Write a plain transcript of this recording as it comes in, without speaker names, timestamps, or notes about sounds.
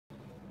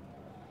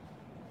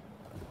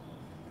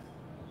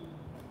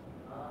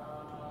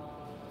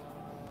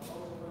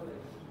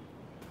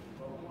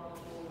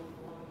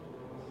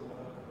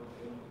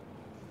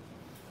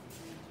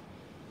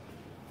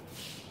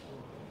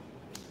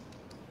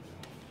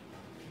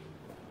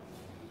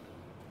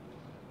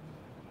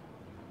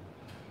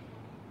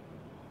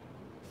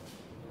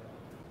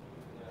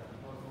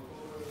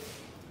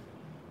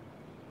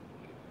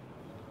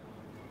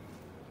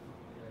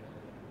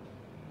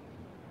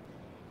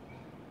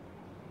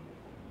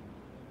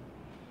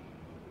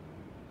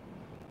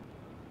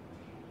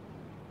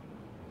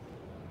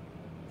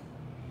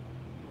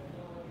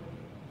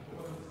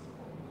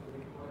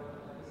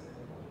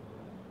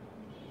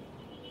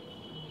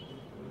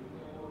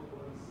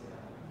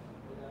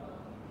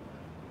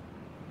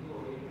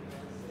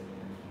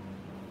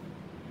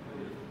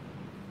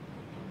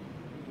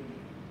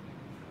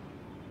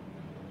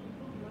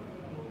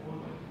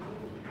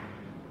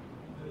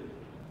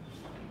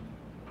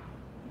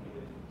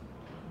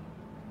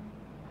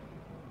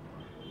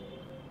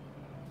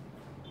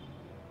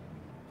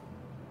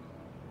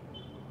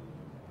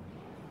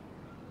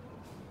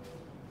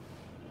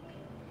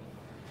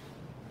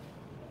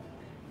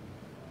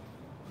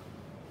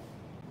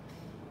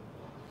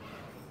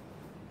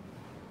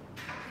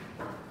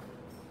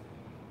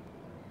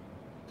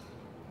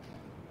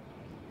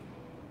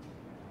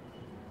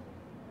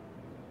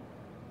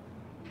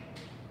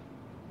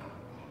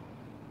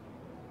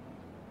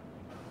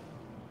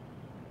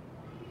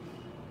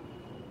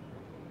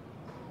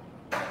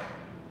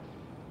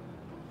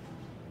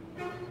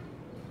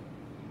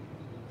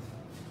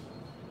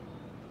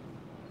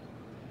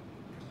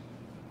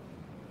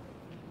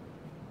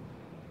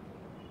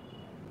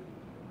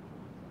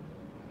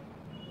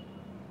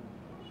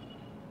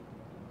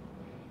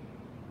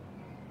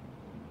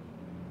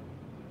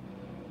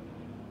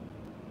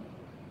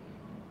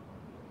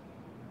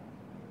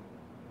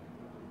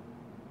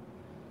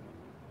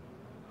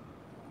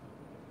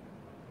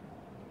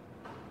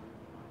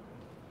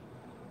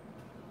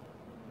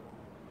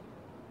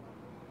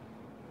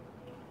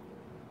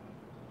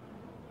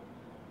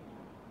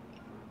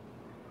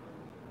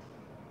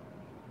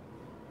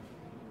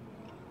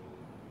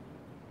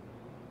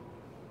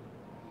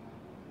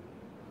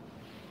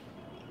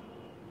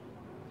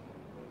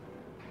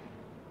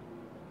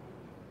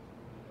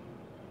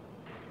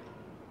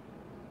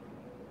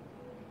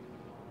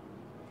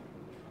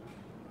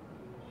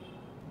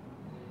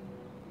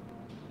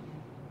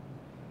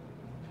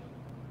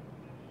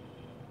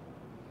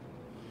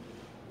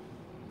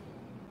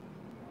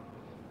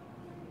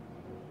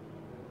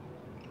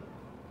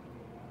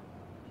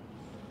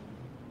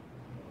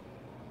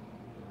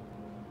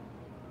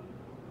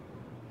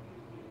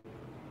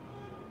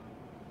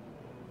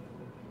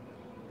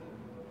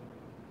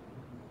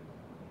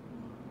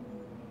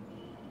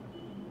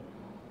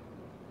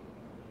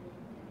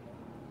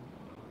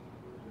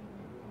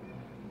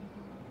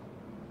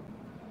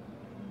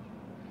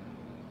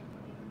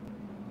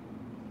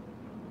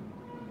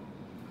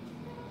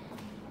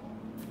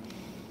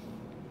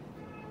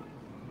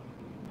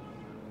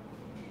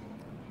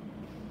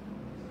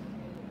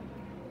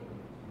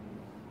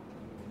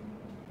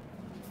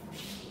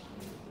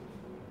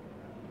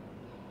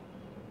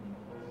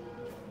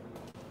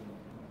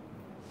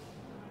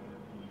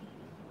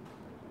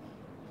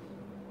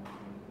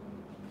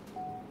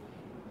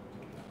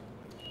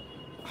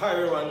Hi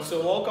everyone,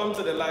 so welcome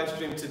to the live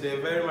stream today.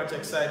 Very much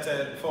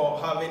excited for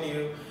having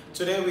you.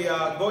 Today we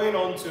are going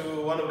on to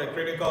one of the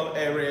critical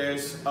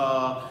areas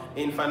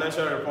in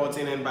financial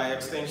reporting and by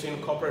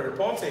extension corporate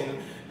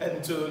reporting,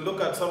 and to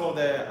look at some of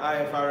the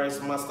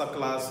IFRS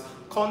masterclass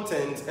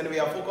content, and we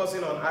are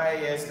focusing on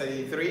IAS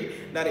 33,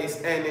 that is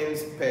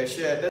earnings per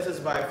share. This is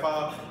by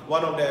far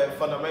one of the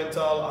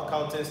fundamental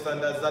accounting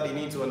standards that you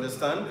need to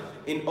understand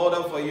in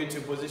order for you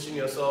to position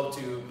yourself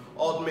to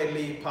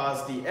ultimately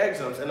pass the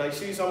exams. And I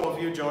see some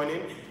of you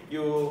joining.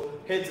 You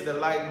hit the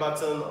like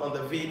button on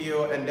the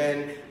video and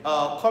then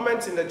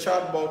comment in the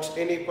chat box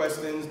any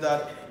questions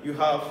that you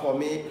have for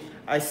me.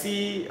 I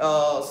see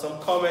some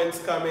comments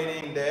coming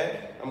in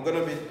there. I'm going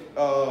to be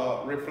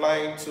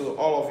replying to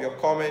all of your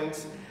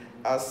comments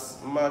as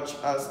much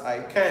as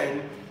I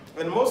can.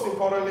 And most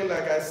importantly,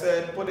 like I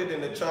said, put it in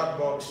the chat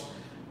box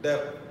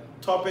the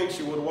topics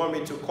you would want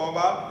me to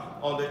cover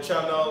on the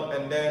channel,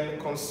 and then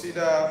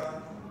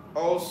consider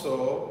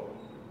also,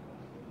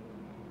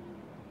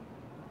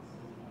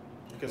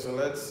 okay, so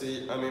let's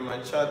see, I'm in my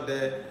chat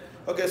there.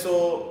 Okay,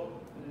 so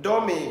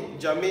Domi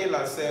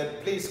Jamila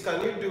said, please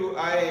can you do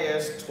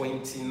IAS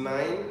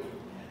 29?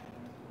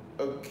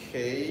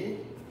 Okay,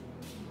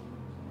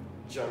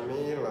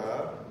 Jamin,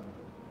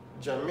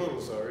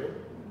 sorry.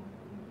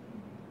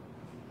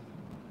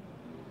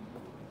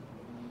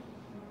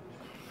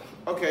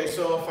 Okay,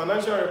 so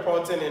financial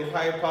reporting in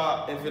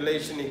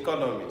hyperinflation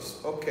economies.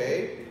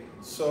 Okay,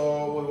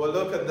 so we will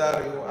look at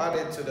that. We will add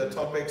it to the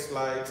topic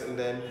slides and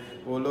then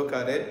we'll look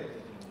at it.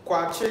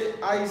 Kwachi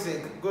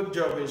Isaac, good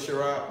job,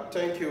 Nhyira.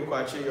 Thank you,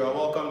 Kwachi. You are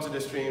welcome to the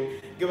stream.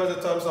 Give us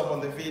a thumbs up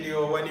on the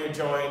video when you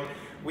join.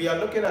 We are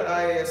looking at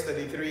IAS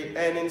 33,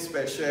 earnings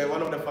per share,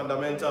 one of the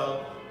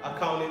fundamental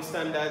accounting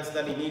standards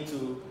that you need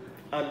to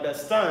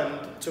understand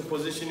to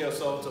position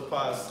yourself to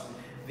pass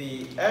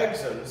the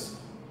exams.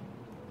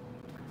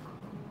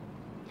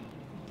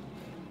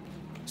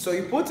 So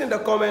you put in the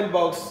comment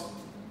box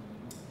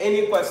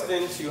any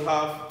questions you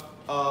have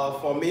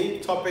for me,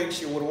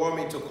 topics you would want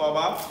me to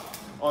cover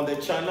on the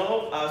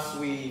channel as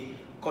we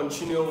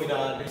continue with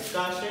our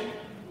discussion.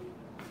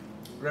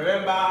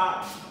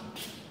 Remember,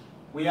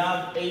 we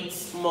have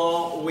 8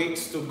 more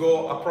weeks to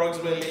go,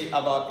 approximately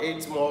about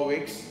 8 more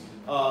weeks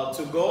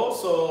to go.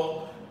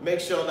 So make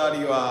sure that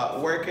you are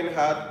working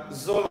hard.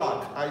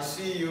 Zolak, I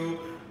see you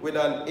with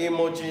an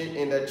emoji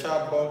in the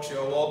chat box.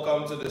 You're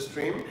welcome to the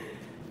stream.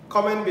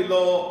 Comment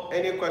below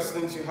any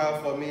questions you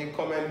have for me.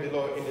 Comment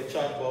below in the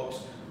chat box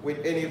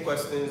with any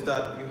questions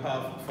that you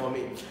have for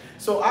me.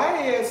 So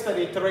IAS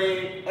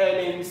 33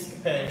 earnings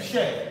per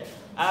share.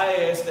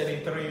 IAS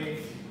 33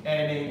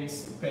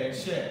 earnings per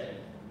share.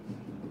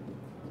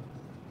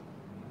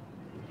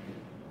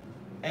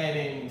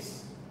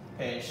 Earnings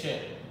per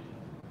share.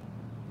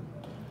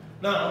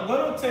 Now I'm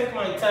going to take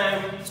my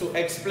time to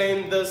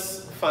explain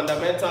this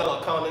fundamental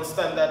accounting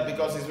standard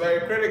because it's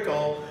very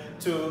critical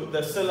to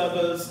the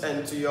syllabus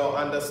and to your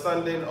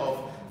understanding of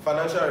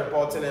financial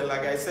reporting, and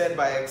like I said,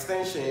 by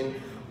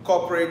extension,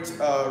 corporate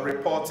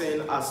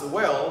reporting as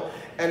well.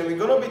 And we're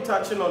going to be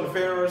touching on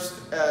various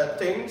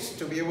things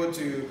to be able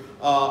to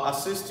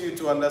assist you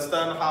to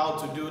understand how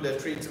to do the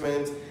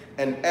treatment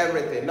and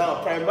everything.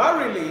 Now,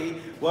 primarily,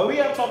 when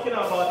we are talking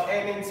about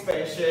earnings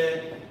per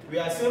share, we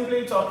are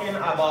simply talking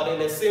about,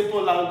 in a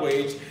simple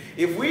language,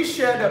 if we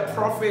share the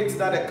profits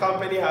that a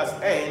company has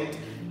earned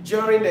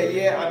during the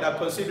year under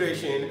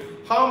consideration,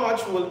 how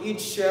much will each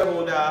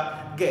shareholder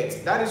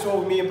get? That is what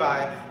we mean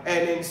by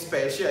earnings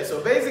per share.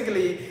 So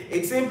basically,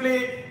 it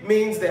simply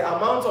means the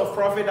amount of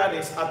profit that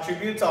is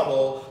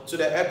attributable to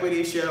the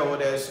equity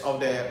shareholders of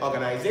the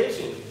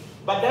organization.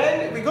 But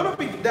then we're going to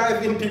be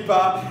diving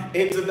deeper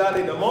into that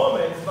in a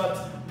moment.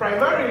 But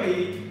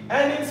primarily,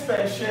 earnings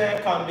per share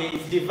can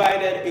be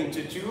divided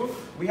into two.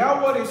 We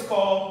have what is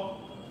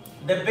called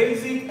the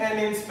basic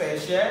earnings per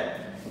share,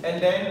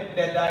 and then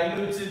the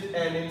diluted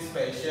earnings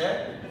per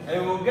share.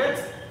 And we'll get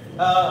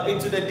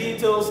into the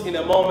details in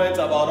a moment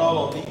about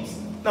all of these.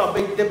 Now,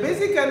 the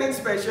basic earnings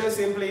per share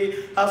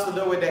simply has to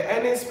do with the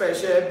earnings per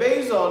share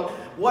based on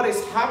what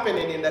is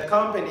happening in the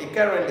company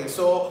currently.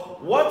 So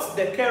what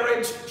the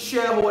current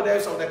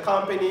shareholders of the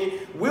company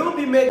will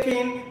be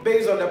making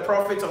based on the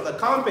profits of the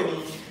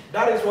company,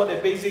 that is what the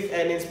basic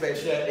earnings per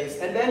share is.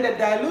 And then the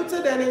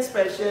diluted earnings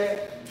per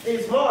share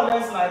is more or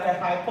less like a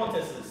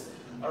hypothesis.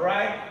 All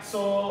right,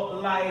 so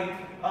like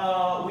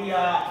we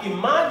are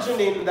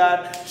imagining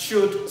that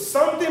should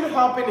something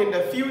happen in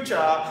the future,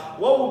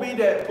 what will be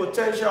the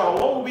potential,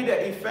 what will be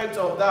the effect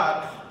of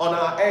that on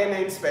our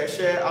earnings per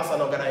share as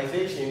an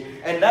organization?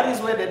 And that is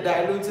where the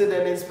diluted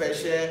earnings per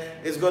share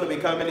is going to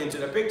be coming into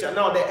the picture.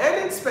 Now, the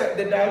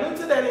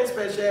diluted earnings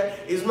per share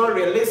is not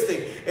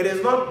realistic. It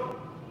is not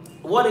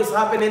what is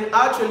happening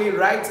actually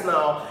right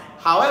now.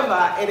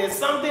 However, it is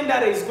something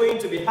that is going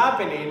to be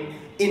happening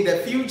in the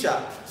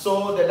future.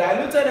 So the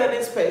diluted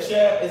earnings per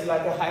share is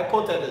like a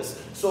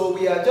hypothesis. So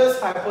we are just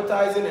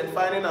hypothesizing and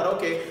finding out,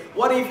 okay,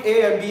 what if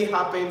A and B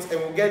happens, and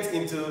we'll get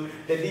into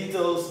the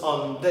details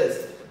on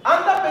this.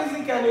 Under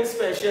basic earnings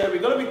per share, we're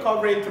going to be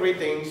covering 3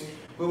 things.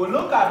 We will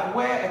look at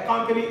where a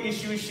company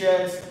issues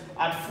shares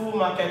at full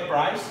market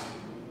price.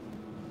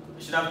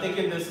 I should have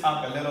taken this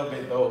up a little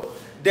bit though.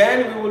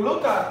 Then we will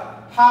look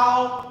at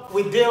how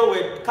we deal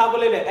with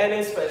calculating the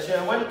earnings per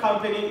share when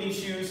company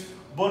issues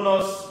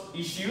bonus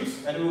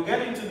issues, and we'll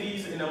get into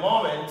these in a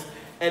moment.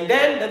 And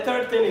then the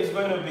third thing is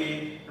going to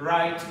be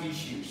right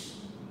issues.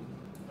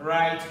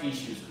 Right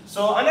issues.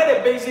 So under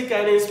the basic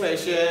earnings per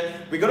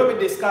share, we're going to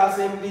be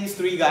discussing these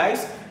three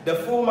guys: the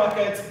full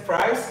market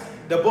price,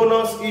 the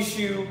bonus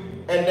issue,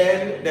 and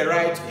then the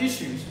right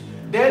issues.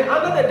 Then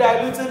under the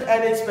diluted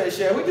earnings per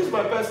share, which is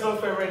my personal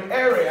favorite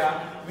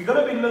area, we're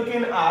going to be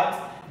looking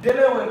at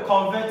dealing with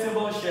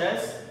convertible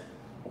shares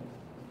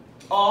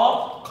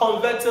or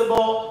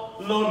convertible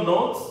loan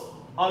notes,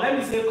 or let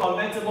me say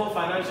convertible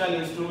financial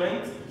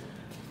instrument.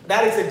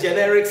 That is a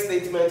generic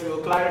statement.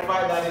 We'll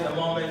clarify that in a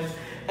moment.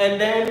 And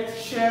then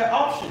share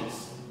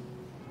options.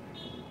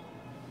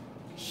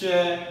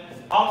 Share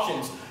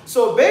options.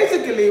 So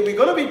basically, we're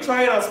going to be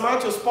trying as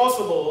much as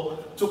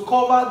possible to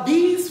cover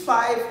these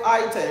 5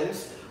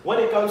 items when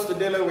it comes to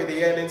dealing with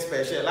the earnings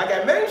per share. Like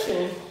I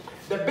mentioned,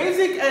 the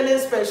basic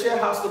earnings per share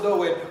has to do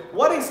with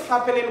what is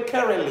happening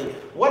currently,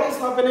 what is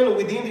happening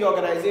within the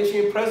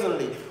organization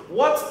presently,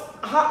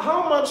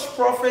 how much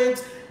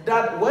profit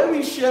that when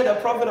we share the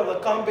profit of the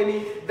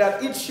company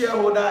that each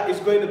shareholder is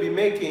going to be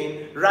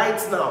making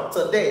right now,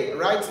 today,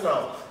 right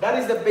now. That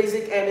is the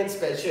basic earnings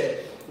per share.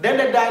 Then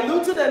the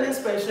diluted earnings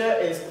per share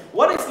is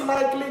what is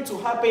likely to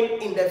happen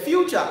in the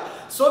future.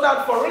 So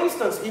that, for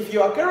instance, if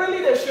you are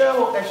currently a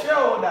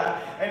shareholder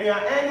and you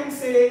are earning,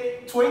 say,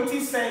 20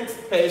 cents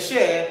per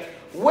share,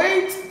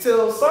 wait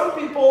till some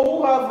people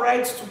who have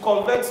rights to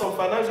convert some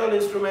financial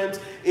instruments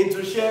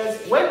into shares,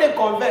 when they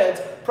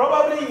convert,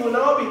 probably you will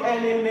now be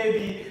earning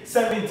maybe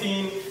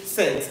 17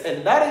 cents.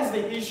 And that is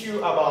the issue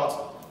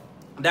about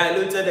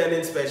diluted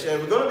earnings per share.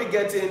 We're going to be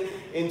getting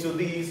into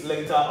these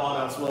later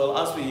on as well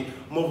as we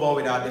move on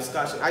with our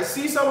discussion. I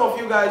see some of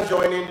you guys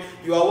joining.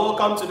 You are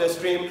welcome to the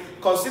stream.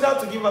 Consider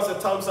to give us a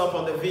thumbs up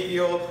on the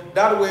video.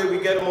 That way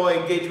we get more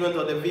engagement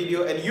on the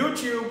video, and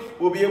YouTube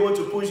will be able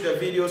to push the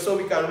video so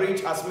we can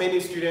reach as many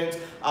students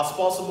as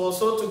possible.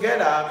 So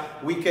together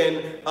we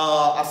can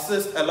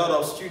assist a lot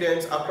of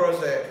students across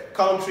the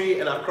country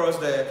and across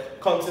the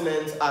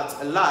continent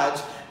at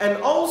large.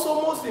 And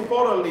also, most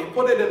importantly,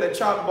 put it in the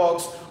chat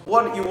box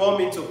what you want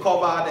me to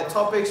cover, the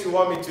topics you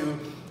want me to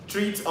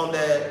treat on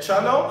the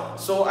channel,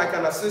 so I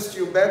can assist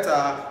you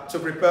better to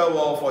prepare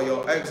well for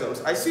your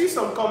exams. I see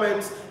some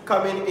comments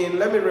coming in.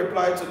 Let me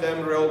reply to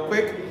them real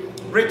quick.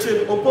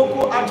 Richard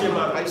Opoku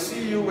Ajiman, I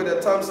see you with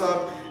a thumbs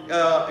up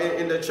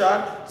in the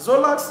chat.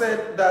 Zolak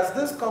said, does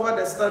this cover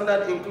the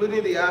standard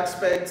including the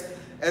aspects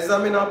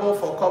examinable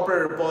for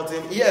corporate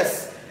reporting?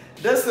 Yes,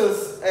 this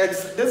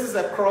is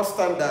a cross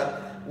standard.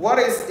 What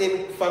is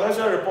in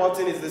financial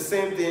reporting is the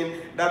same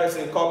thing that is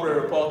in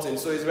corporate reporting,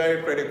 so it's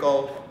very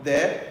critical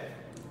there.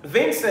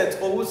 Vincent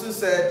Owusu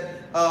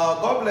said,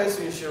 God bless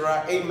you,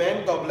 Nhyira.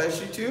 Amen. God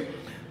bless you too.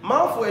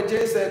 Malfoy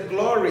J said,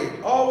 glory.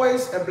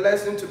 Always a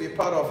blessing to be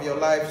part of your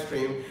live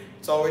stream.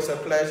 It's always a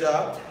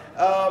pleasure.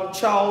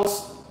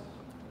 Charles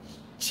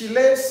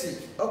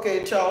Chilesi.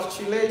 Okay, Charles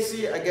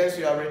Chilesi, I guess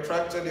you have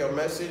retracted your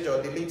message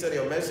or deleted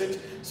your message,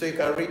 so you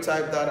can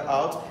retype that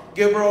out.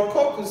 Gabriel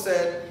Koku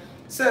said,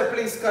 sir,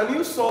 please, can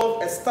you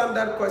solve a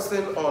standard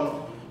question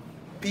on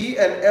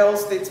P&L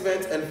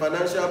statement and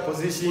financial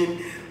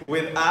position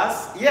with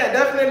us? Yeah,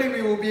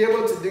 definitely we will be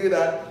able to do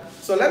that.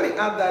 So let me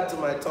add that to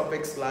my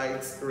topic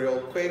slides real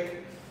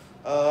quick.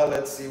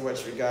 Let's see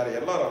what we got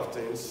here. A lot of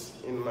things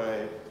in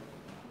my,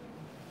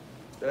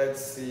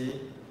 let's see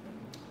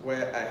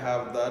where I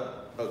have that.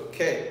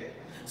 Okay,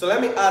 so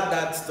let me add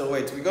that to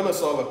it. We're going to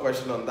solve a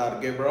question on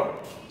that, Gabriel.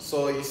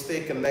 So you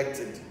stay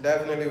connected.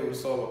 Definitely we'll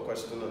solve a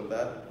question on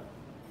that.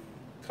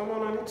 Come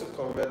on, I need to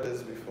convert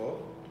this before.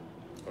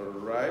 All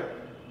right.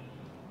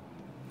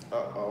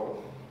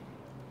 Uh-oh.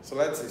 So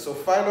let's see. So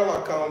final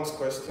accounts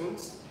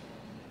questions.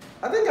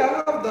 I think I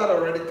have that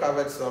already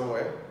covered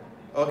somewhere.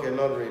 Okay,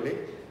 not really.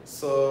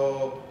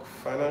 So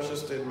financial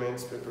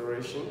statements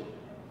preparation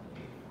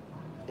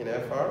in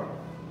FR.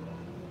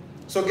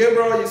 So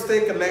Gabriel, you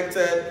stay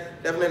connected.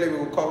 Definitely we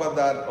will cover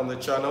that on the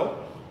channel.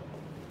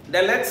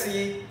 Then let's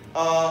see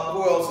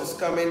who else is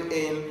coming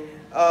in.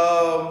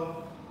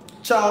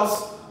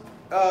 Charles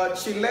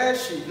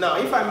Chileshi. Now,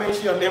 if I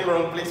mention your name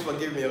wrong, please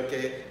forgive me,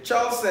 okay?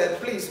 Charles said,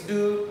 please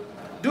do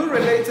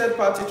related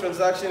party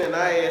transaction in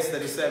IAS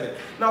 37.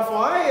 Now, for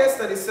IAS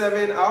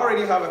 37, I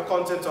already have a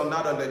content on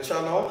that on the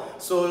channel.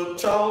 So,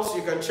 Charles,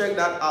 you can check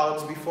that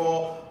out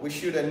before we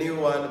shoot a new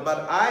one.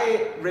 But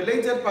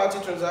related party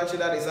transaction,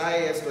 that is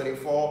IAS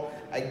 24,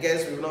 I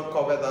guess we've not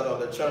covered that on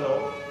the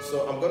channel.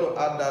 So, I'm going to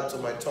add that to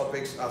my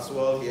topics as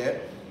well here.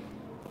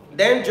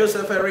 Then,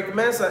 Joseph Eric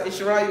Mensah,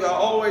 Nhyira, you are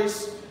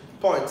always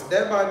point,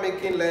 thereby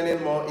making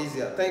learning more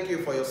easier. Thank you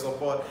for your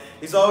support.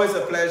 It's always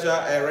a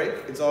pleasure,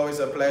 Eric. It's always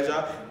a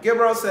pleasure.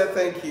 Gabriel said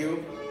thank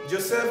you.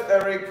 Joseph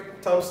Eric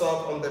thumbs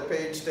up on the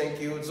page.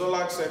 Thank you.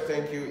 Zolak said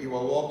thank you. You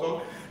are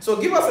welcome. So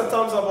give us a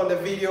thumbs up on the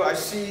video. I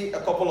see a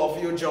couple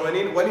of you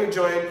joining. When you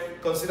join,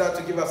 consider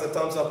to give us a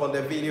thumbs up on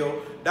the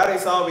video. That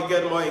is how we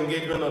get more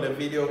engagement on the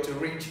video to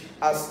reach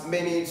as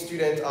many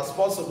students as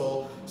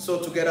possible.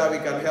 So together we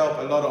can help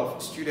a lot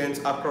of students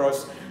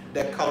across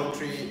the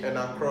country and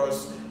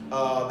across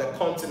the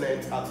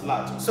continent at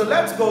large. So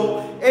let's go.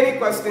 Any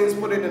questions,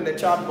 put it in the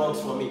chat box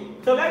for me.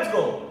 So let's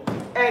go.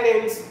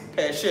 Earnings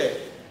per share.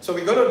 So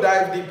we're going to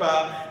dive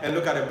deeper and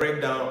look at the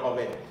breakdown of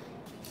it.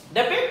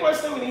 The big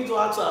question we need to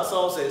ask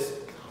ourselves is,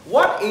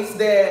 what is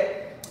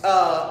the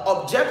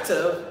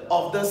objective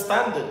of the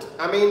standard?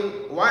 I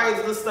mean, why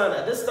is this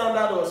standard? This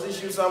standard was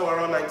issued somewhere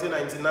around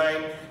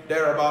 1999,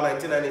 there about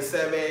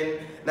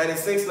 1997,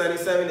 96,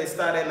 97 it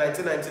started,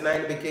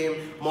 1999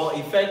 became more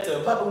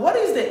effective. But what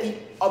is the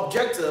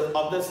objective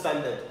of this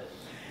standard?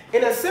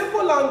 In a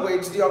simple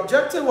language, the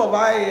objective of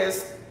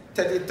IAS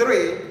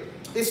 33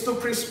 is to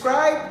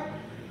prescribe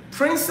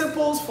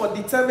principles for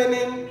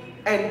determining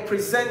and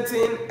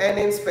presenting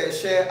earnings per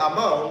share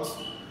amounts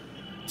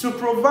to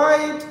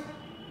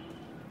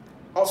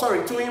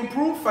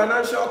improve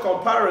financial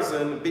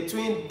comparison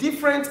between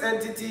different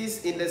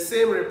entities in the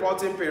same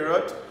reporting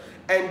period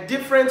and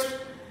different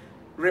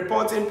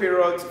reporting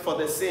periods for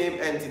the same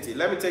entity.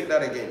 Let me take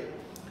that again.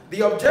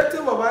 The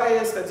objective of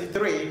IAS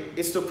 33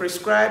 is to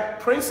prescribe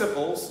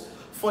principles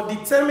for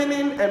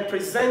determining and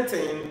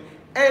presenting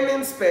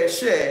earnings per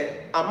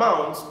share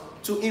amounts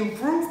to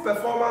improve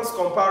performance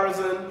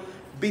comparison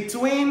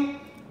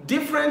between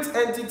different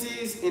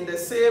entities in the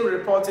same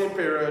reporting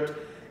period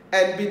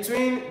and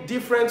between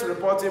different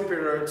reporting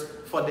periods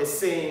for the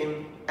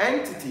same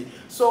entity.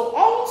 So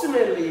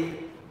ultimately,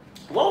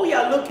 what we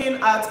are looking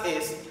at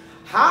is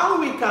how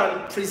we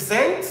can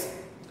present,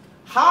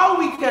 how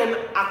we can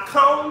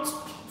account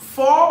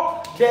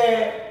for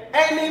the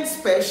earnings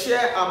per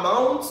share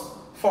amount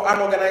for an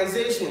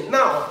organization.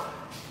 Now,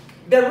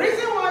 the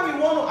reason why we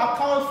want to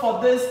account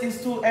for this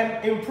is to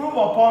improve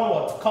upon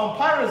what?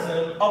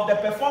 Comparison of the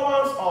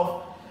performance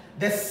of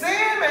the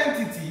same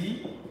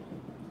entity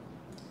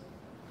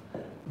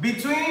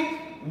between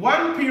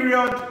one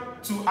period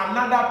to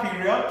another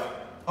period.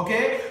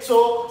 Okay,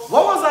 so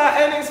what was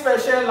our earnings per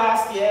share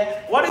last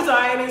year? What is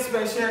our earnings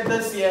per share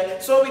this year?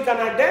 So we can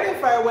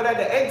identify whether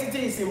the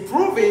entity is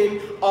improving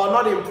or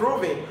not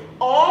improving,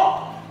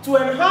 or to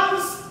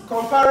enhance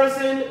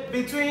comparison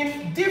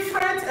between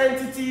different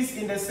entities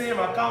in the same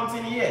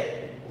accounting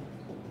year.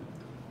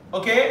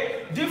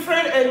 Okay,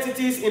 different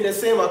entities in the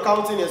same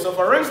accounting year. So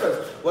for instance,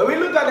 when we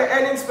look at the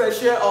earnings per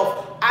share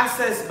of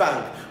Access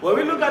Bank, when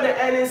we look at the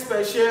earnings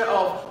per share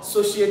of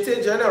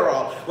Societe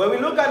Generale, when we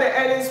look at the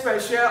earnings per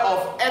share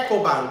of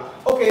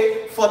EcoBank,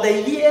 okay, for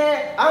the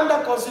year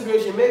under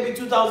consideration, maybe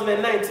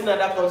 2019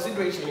 under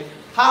consideration,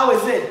 how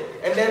is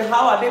it? And then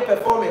how are they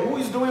performing? Who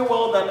is doing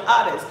well than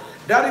others?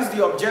 That is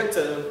the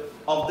objective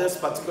of this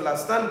particular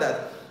standard,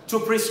 to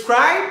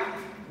prescribe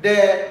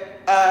the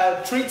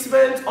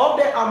treatment of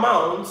the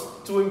amount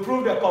to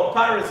improve the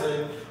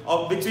comparison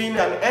of between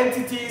an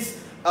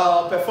entity's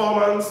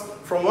performance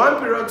from one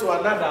period to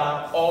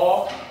another,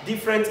 or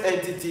different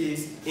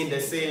entities in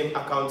the same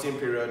accounting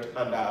period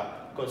under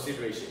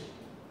consideration.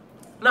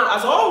 Now,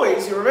 as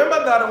always, you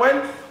remember that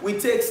when we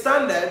take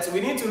standards, we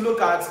need to look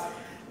at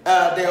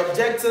the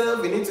objective,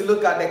 we need to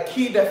look at the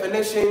key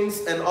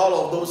definitions and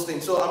all of those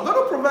things. So I'm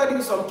going to provide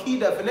you some key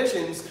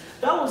definitions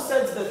that will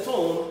set the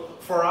tone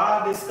for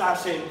our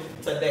discussion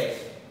today.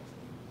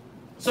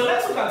 So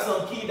let's look at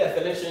some key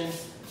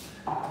definitions.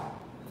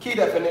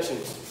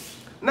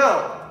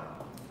 Now,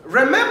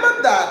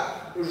 remember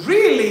that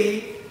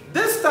really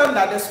this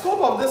standard, the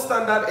scope of this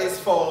standard is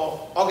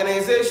for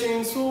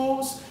organizations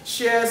whose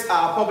shares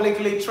are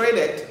publicly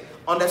traded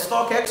on the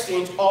stock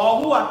exchange,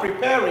 or who are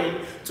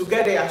preparing to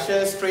get their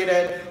shares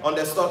traded on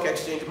the stock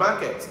exchange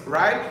market,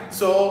 right?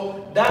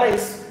 So that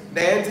is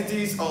the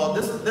entities, or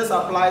this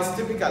applies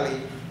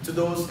typically to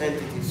those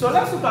entities. So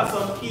let's look at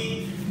some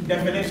key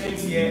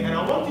definitions here, and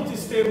I want you to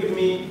stay with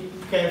me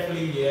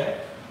carefully here.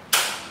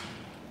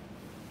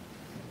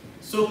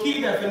 So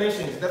key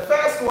definitions. The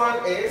first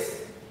one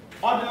is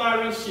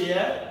ordinary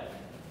share.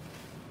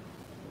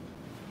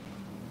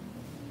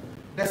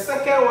 The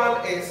second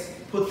one is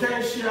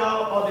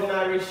potential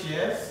ordinary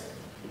shares.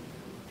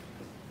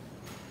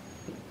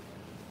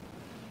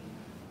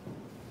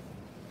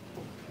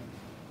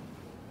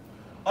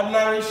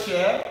 Ordinary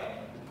share,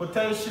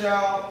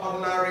 potential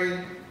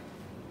ordinary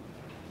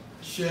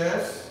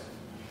shares,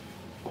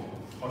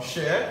 or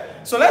share.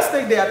 So let's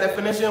take their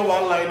definition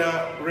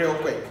one-liner real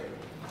quick.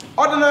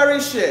 Ordinary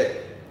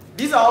share.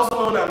 These are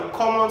also known as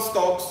common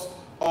stocks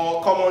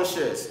or common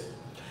shares.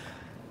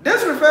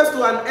 This refers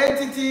to an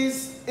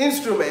entity's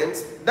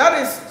instrument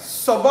that is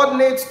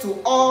subordinate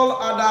to all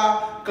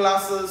other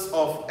classes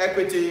of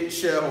equity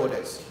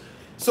shareholders.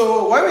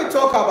 So when we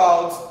talk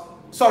about,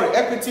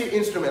 equity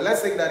instrument,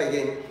 let's take that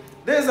again.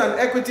 There's an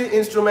equity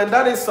instrument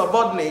that is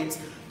subordinate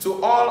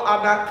to all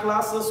other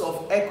classes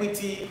of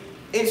equity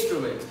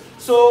instruments.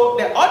 So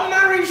the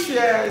ordinary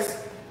shares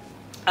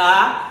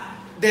are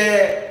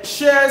the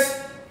shares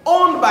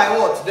owned by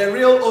what? The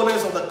real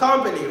owners of the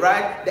company,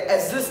 right? The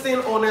existing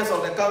owners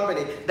of the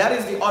company. That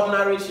is the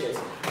ordinary shares.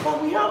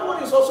 But we have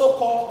what is also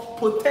called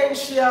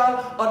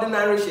potential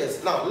ordinary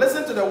shares. Now,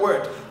 listen to the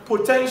word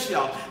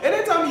potential.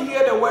 Anytime you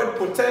hear the word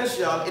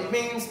potential, it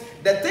means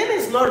the thing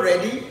is not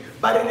ready,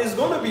 but it is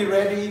going to be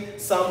ready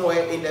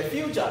somewhere in the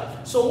future.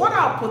 So what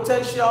are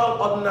potential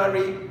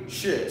ordinary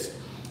shares?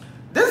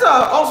 These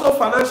are also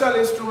financial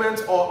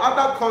instruments or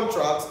other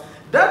contracts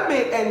that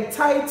may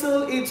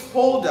entitle its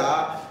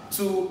holder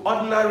to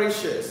ordinary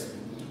shares.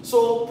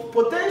 So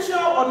potential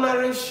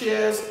ordinary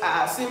shares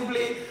are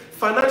simply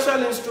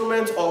financial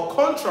instruments or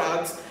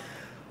contracts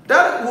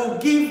that will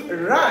give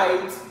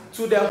right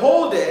to the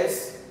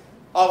holders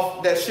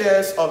of the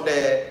shares of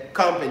the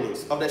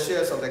companies, of the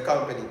shares of the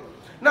company.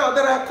 Now,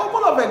 there are a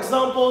couple of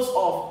examples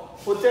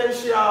of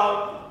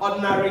potential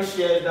ordinary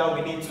shares that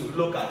we need to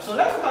look at. So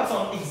let's look at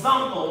some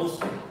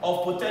examples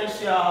of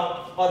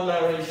potential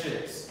ordinary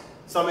shares.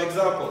 Some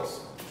examples.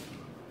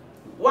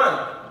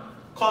 1.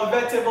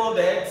 Convertible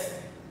debt.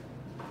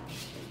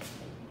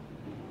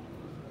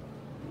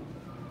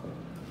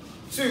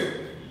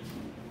 2.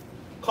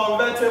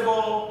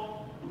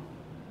 Convertible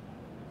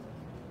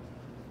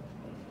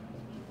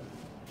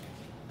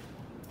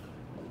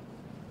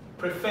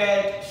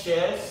preferred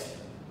shares.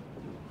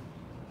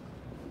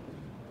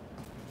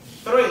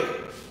 3.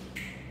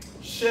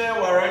 Share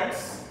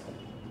warrants.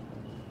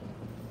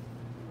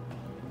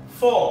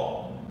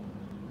 4.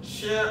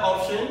 Share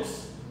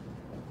options.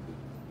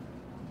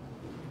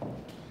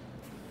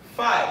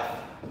 5.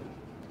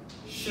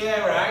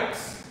 Share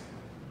rights.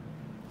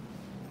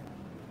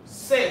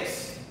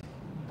 6.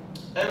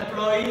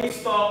 Employee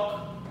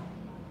stock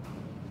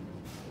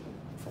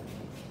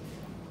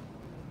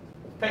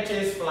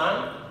purchase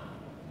plan.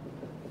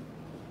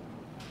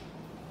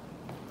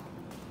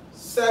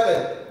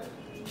 7.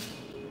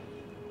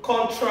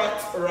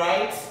 Contract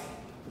rights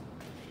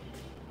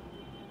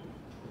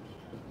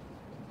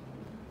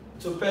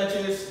to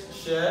purchase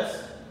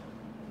shares.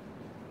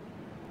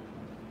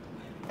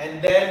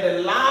 And then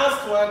the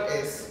last one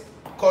is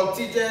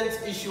contingent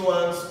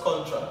issuance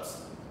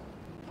contracts.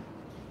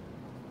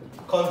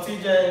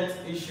 Contingent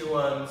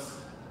issuance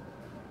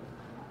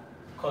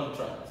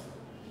contract.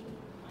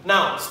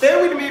 Now,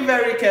 stay with me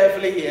very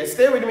carefully here.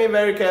 Stay with me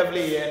very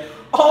carefully here.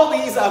 All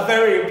these are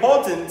very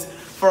important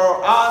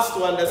for us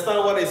to understand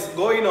what is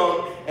going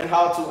on and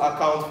how to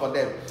account for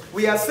them.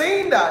 We are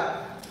saying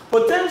that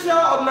potential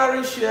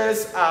ordinary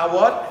shares are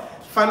what?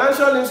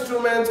 Financial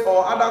instruments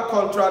or other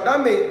contract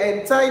that may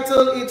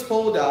entitle its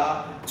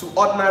holder to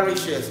ordinary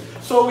shares.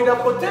 So with the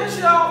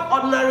potential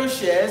ordinary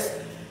shares,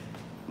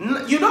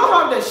 you don't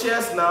have the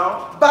shares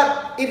now,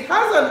 but it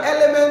has an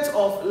element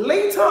of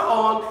later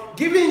on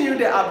giving you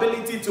the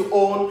ability to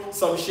own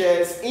some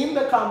shares in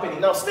the company.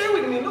 Now stay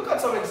with me, look at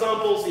some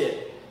examples here.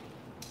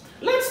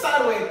 Let's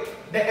start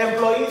with the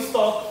employee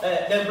stock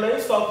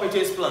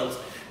purchase plans.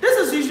 This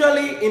is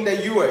usually in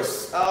the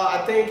US.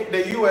 I think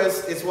the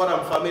US is what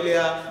I'm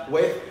familiar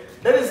with.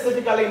 That is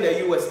typically in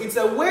the US. It's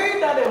a way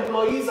that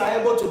employees are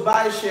able to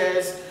buy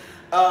shares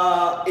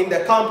in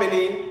the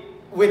company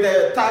with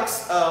a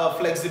tax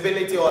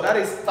flexibility, or that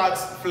is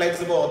tax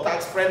flexible or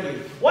tax friendly.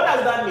 What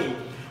does that mean?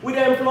 With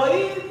the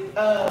employee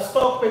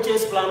stock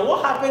purchase plan,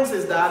 what happens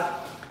is that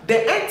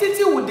the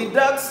entity will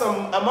deduct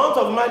some amount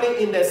of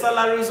money in the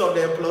salaries of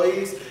the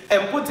employees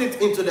and put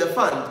it into the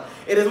fund.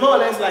 It is more or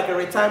less like a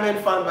retirement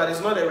fund, but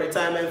it's not a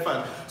retirement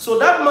fund. So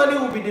that money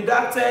will be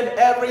deducted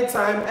every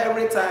time,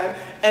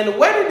 and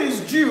when it is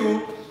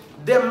due,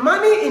 the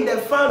money in the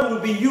fund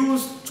will be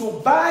used to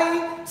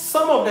buy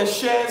some of the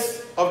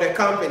shares of the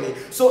company.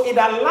 So it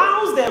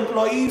allows the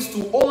employees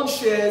to own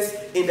shares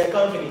in the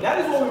company. That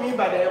is what we mean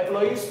by the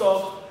employee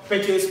stock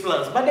purchase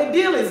plans. But the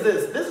deal is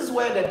this. This is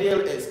where the deal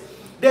is.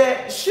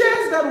 The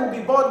shares that will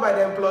be bought by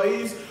the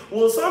employees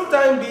will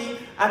sometimes be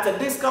at a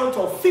discount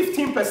of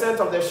 15%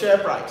 of the share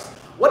price.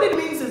 What it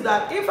means is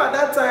that if at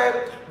that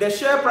time the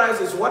share price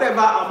is whatever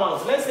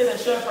amount, let's say the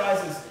share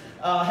price is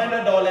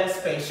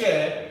 $100 per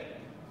share,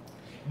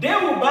 they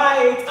will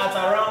buy it at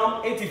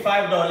around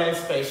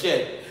 $85 per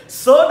share,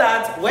 so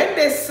that when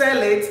they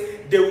sell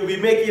it, they will be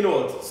making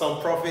what?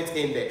 Some profit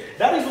in there.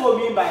 That is what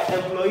we mean by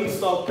employee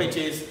stock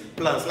purchase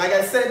plans. Like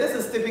I said, this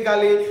is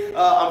typically,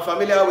 I'm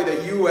familiar with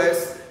the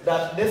US,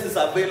 that this is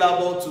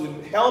available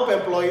to help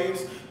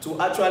employees to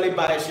actually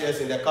buy shares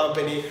in the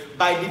company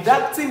by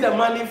deducting the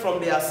money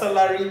from their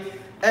salary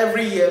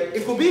every year.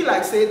 It could be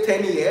like, say,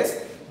 10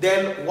 years.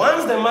 Then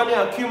once the money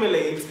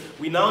accumulates,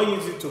 we now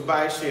use it to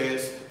buy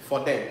shares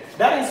for them.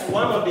 That is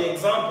one of the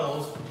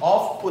examples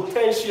of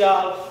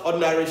potential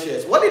ordinary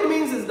shares. What it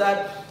means is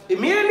that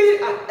immediately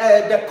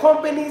the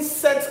company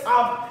sets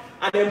up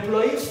an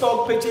employee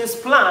stock purchase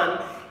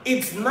plan,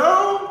 it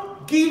now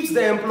gives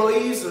the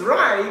employees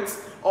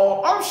rights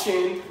or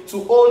option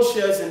to own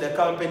shares in the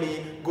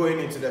company going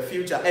into the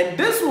future. And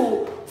this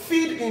will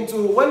feed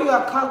into when you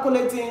are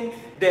calculating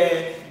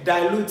the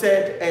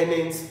diluted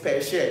earnings per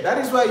share. That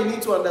is why you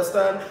need to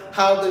understand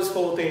how this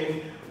whole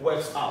thing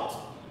works out.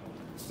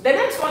 The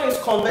next one is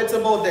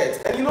convertible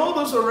debt. And you know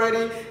this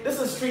already, this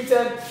is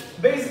treated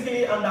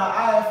basically under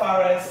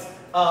IFRS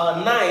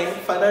 9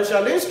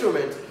 financial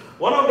instrument.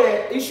 One of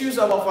the issues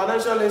of a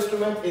financial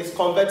instrument is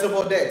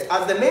convertible debt.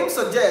 As the name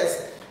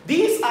suggests,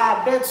 these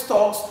are debt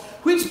stocks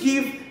which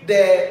give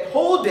the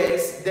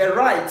holders the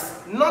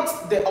rights,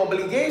 not the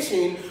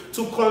obligation,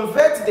 to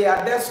convert their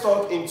debt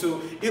stock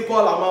into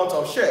equal amount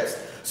of shares.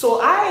 So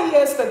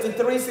IAS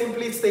 33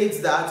 simply states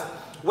that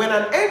when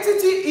an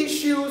entity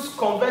issues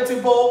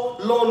convertible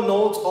loan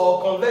notes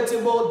or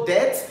convertible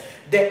debt,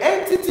 the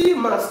entity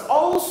must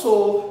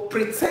also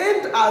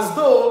pretend as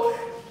though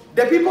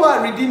the people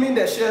are redeeming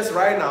the shares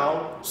right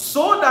now,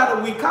 so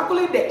that we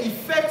calculate the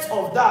effect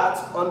of that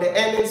on the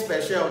earnings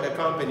per share of the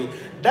company.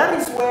 That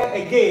is where,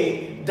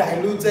 again,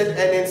 diluted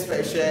earnings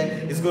per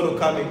share is going to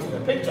come into the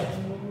picture.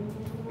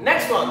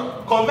 Next one,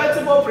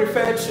 convertible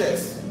preferred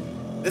shares.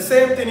 The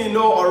same thing you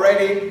know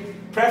already.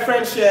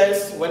 Preference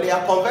shares, when they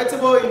are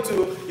convertible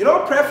into, you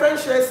know,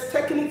 preference shares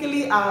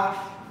technically are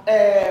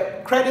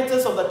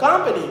creditors of the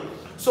company.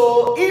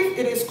 So if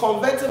it is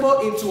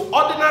convertible into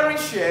ordinary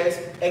shares,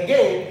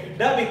 again,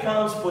 that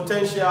becomes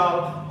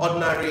potential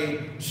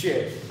ordinary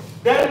shares.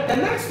 Then the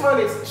next one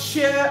is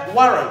share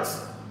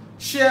warrants.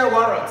 Share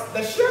warrants.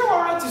 The share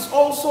warrant is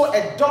also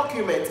a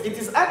document. It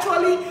is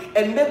actually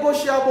a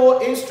negotiable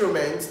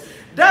instrument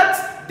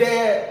that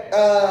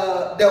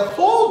the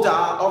holder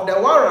of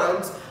the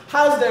warrant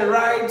has the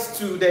rights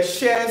to the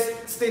shares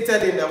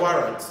stated in the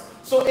warrant.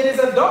 So it is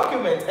a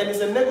document and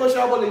it's a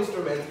negotiable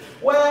instrument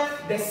where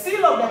the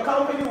seal of the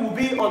company will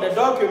be on the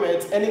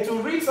document, and it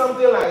will read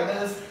something like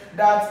this,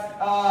 that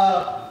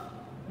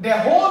the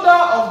holder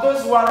of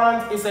this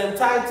warrant is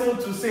entitled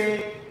to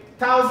say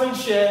 1,000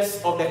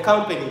 shares of the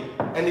company,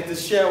 and it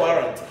is share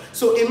warrant.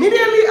 So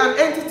immediately an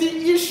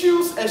entity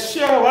issues a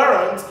share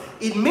warrant,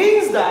 it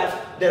means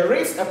that there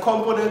is a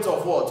component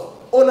of what?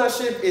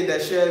 Ownership in the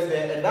shares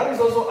there, and that is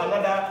also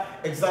another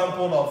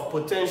example of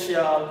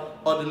potential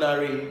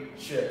ordinary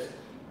shares.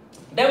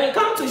 Then we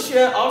come to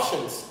share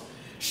options.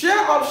 Share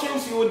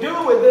options, you will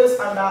deal with this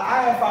under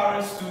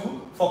IFRS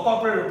 2 for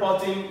corporate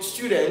reporting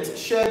students,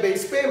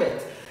 share-based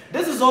payment.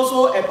 This is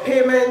also a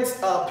payment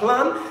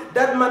plan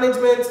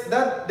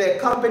that the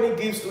company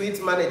gives to its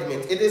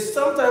management. It is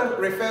sometimes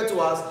referred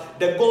to as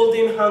the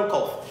golden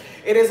handcuff.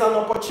 It is an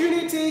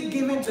opportunity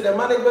given to the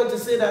management to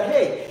say that,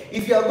 hey,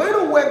 if you are going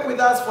to work with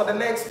us for the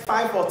next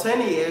 5 or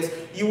 10 years,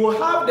 you will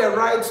have the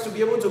rights to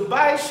be able to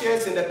buy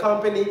shares in the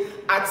company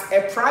at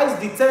a price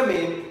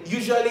determined,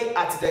 usually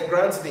at the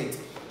grant date.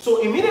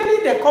 So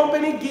immediately the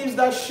company gives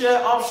that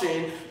share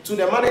option to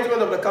the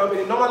management of the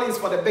company. Normally it's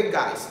for the big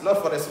guys,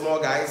 not for the small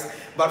guys,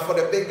 but for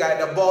the big guy,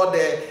 the board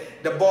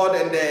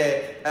and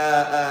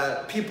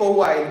the people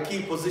who are in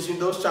key positions,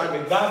 those charged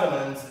with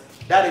governance.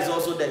 That is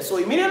also there. So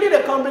immediately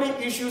the company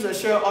issues a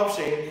share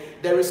option,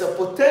 there is a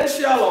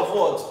potential of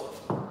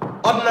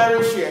what?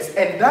 Ordinary shares.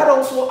 And that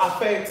also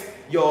affects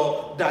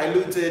your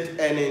diluted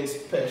earnings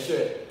per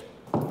share.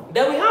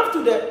 Then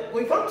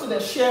we come to the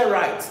share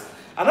rights.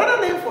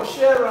 Another name for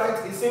share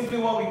rights is simply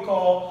what we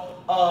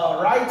call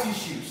right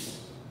issues.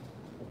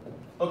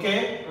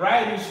 Okay?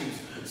 Right issues.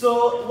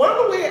 So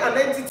one way an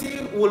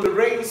entity will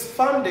raise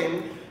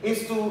funding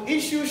is to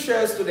issue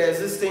shares to the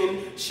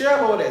existing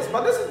shareholders.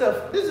 But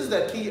this is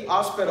the key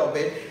aspect of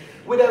it.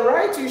 With a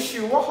right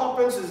issue, what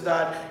happens is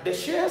that the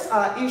shares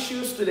are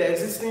issued to the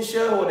existing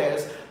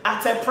shareholders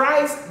at a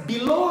price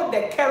below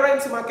the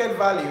current market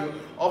value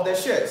of the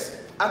shares.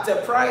 At a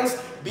price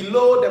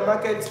below the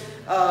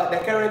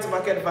current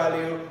market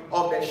value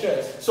of the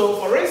shares. So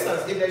for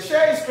instance, if the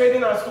share is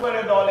trading at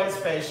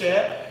 $200 per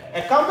share,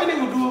 a company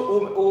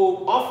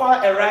will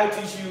offer a right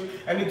issue,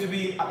 and it will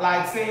be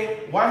like,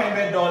 say,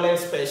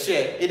 $100 per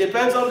share. It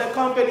depends on the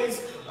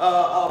company's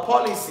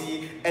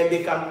policy, and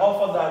they can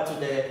offer that to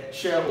the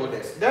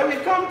shareholders. Then we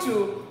come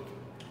to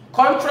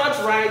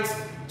contract rights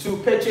to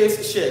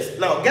purchase shares.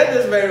 Now, get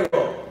this very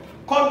well.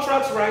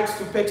 Contract rights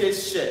to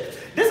purchase shares.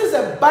 This is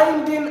a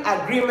binding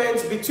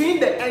agreement between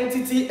the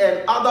entity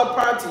and other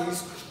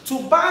parties to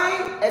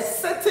buy a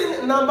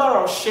certain number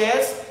of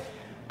shares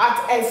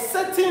at a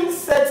certain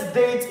set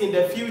date in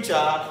the future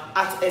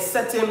at a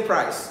certain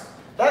price.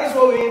 That is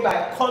what we mean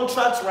by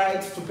contract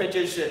rights to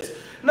purchase shares.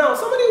 Now,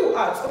 somebody will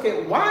ask,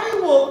 okay, why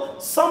will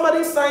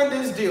somebody sign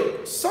this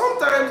deal?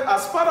 Sometimes,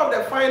 as part of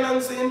the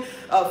financing,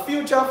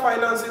 future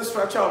financing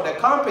structure of the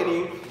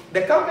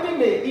company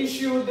may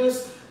issue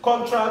this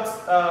contract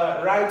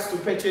rights to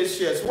purchase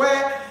shares,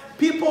 where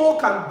people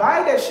can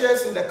buy the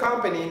shares in the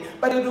company,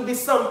 but it will be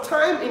some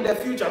time in the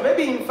future.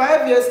 Maybe in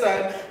 5 years'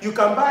 time, you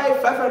can buy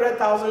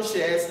 500,000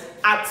 shares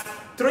at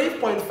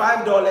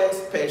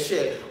 $3.5 per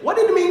share. What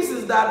it means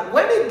is that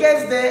when it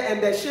gets there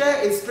and the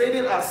share is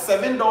trading at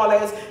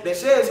 $7, the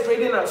share is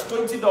trading at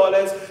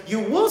 $20,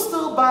 you will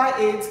still buy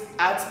it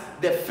at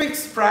the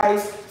fixed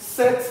price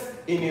set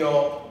in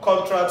your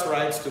contract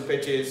rights to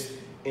purchase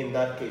in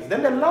that case.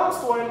 Then the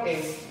last one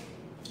is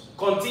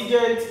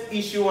contingent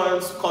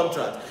issuance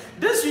contract.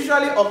 This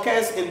usually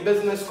occurs in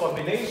business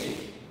combination.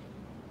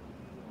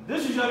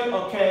 This usually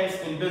occurs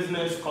in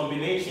business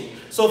combination.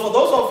 So for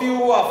those of you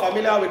who are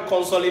familiar with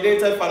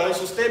consolidated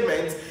financial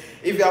statements,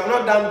 if you have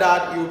not done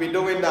that, you'll be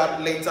doing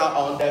that later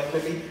on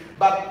definitely.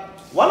 But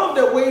one of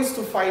the ways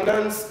to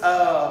finance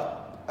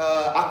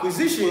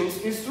acquisitions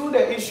is through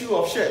the issue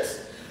of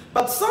shares.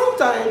 But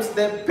sometimes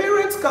the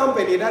parent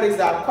company, that is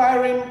the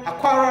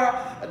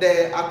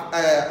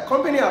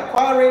company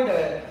acquiring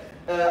the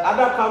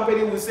other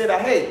company, will say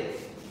that, hey,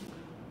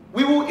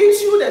 we will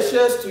issue the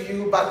shares to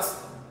you, but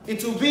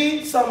it will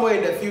be somewhere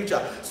in the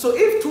future. So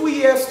if 2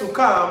 years to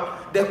come,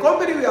 the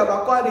company we have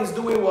acquired is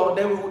doing well,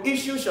 then we will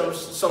issue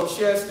some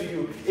shares to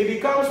you. It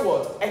becomes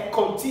what? A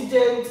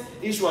contingent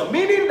issue,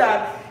 meaning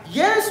that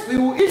yes, we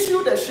will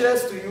issue the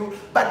shares to you,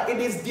 but it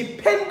is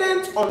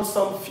dependent on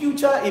some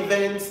future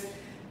events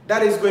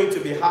that is going to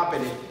be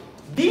happening.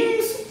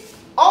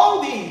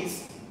 All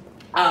these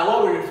are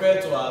what we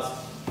refer to as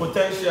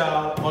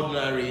potential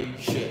ordinary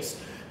shares.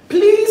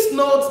 Please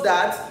note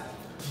that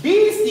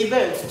these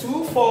events,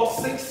 2, 4,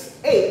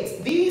 6,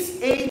 8,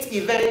 these 8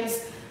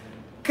 events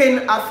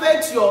can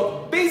affect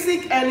your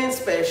basic earnings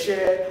per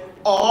share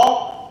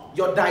or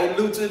your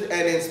diluted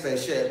earnings per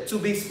share. To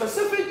be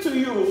specific to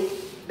you,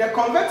 the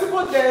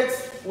convertible debt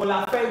will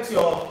affect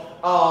your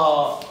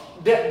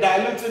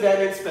diluted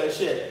earnings per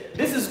share.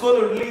 This is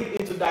going to lead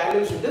into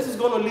dilution. This is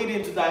going to lead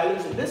into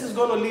dilution. This is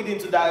going to lead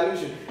into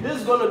dilution. This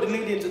is going to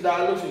lead into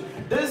dilution.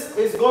 This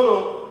is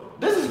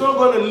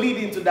going to lead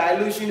into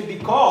dilution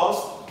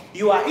because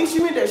you are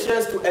issuing the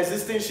shares to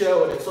existing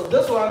shareholders. So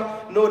this one,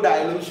 no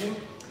dilution.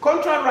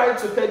 Contract right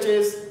to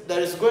purchase, there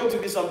is going to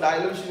be some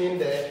dilution in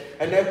there.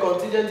 And then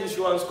contingent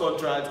issuance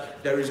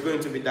contract, there is going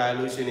to be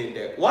dilution in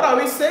there. What are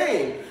we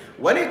saying?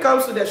 When it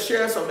comes to the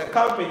shares of the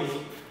company,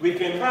 we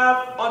can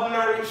have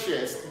ordinary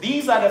shares.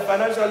 These are the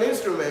financial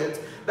instruments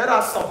that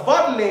are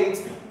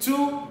subordinate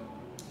to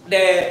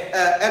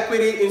the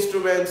equity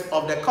instruments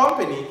of the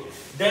company.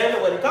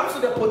 Then when it comes to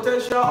the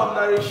potential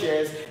ordinary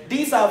shares,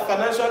 these are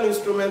financial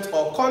instruments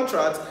or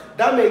contracts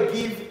that may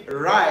give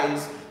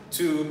rise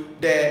to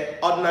the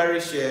ordinary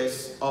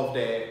shares of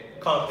the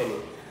company.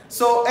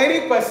 So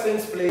any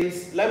questions,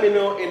 please let me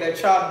know in the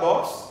chat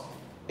box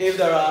if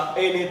there are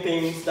any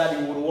things that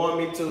you would want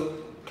me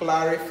to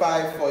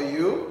clarify for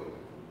you.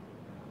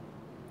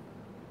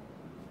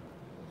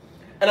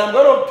 And I'm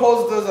going to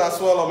post those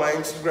as well on my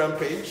Instagram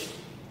page.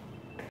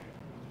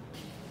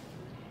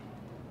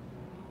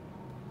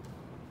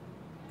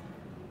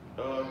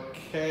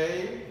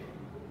 Okay,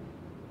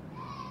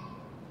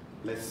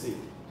 let's see.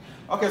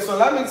 Okay, so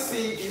let me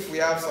see if we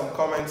have some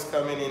comments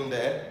coming in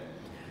there.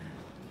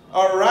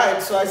 All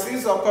right, so I see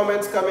some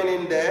comments coming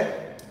in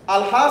there.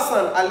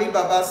 Al-Hassan Ali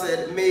Baba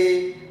said,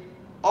 may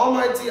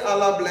Almighty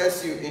Allah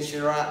bless you,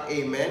 Nhyira.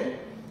 Amen.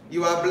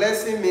 You are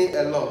blessing me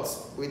a lot.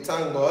 We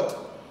thank God.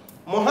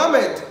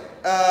 Mohammed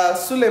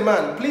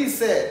Suleiman, please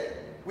say,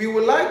 we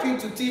would like you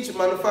to teach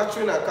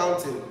manufacturing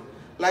accounting,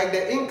 like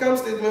the income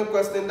statement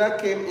question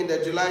that came in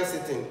the July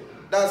sitting.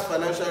 That's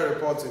financial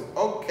reporting.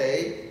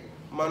 Okay.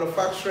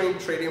 Manufacturing,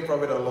 trading,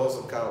 profit and loss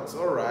accounts.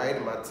 All right,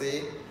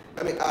 Mate.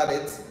 Let me add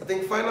it. I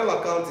think final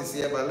account is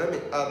here, but let me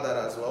add that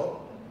as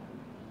well.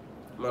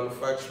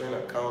 Manufacturing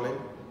accounting.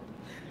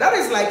 That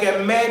is like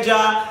a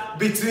merger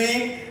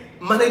between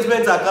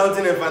management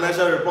accounting and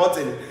financial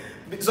reporting.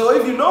 So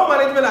if you know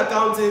management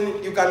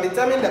accounting, you can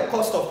determine the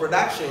cost of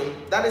production.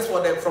 That is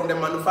from the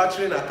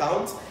manufacturing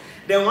account.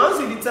 Then once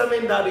you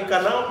determine that, you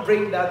can now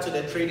bring that to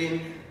the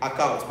trading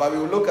account. But we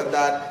will look at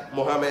that,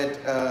 Mohammed,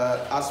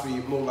 as we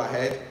move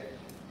ahead.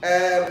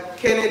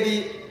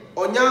 Kennedy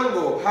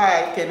Onyango,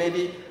 hi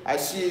Kennedy, I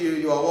see you.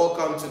 You are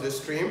welcome to the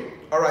stream.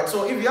 All right,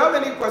 so if you have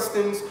any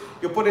questions,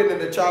 you put it in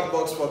the chat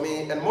box for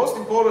me. And most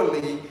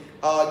importantly,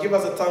 give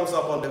us a thumbs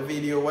up on the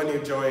video when you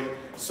join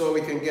so we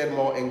can get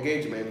more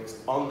engagement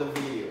on the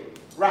video.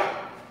 Right.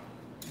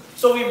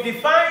 So we've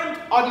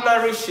defined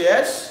ordinary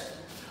shares.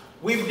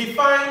 We've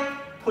defined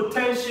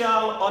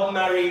potential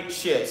ordinary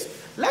shares.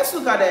 Let's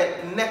look at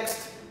the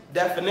next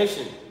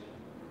definition.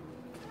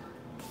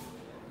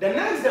 The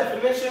next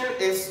definition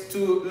is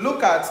to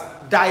look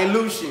at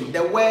dilution,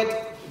 the word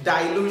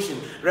dilution.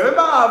 Remember,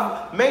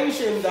 I've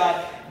mentioned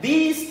that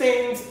these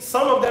things,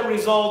 some of them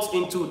result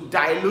into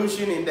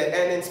dilution in the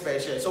earnings per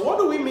share. So what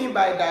do we mean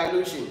by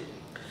dilution?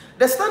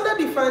 The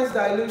standard defines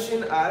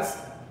dilution as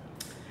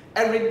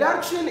a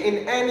reduction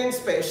in earnings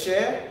per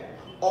share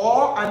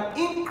or an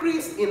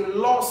increase in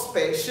loss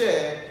per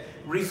share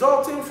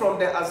resulting from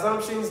the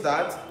assumptions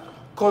that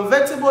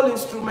convertible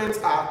instruments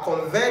are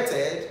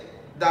converted,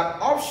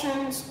 that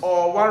options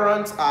or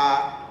warrants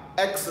are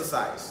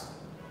exercised.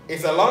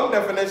 It's a long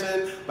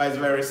definition, but it's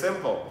very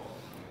simple.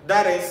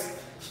 That is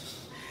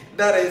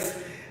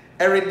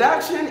a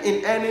reduction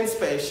in earnings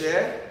per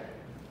share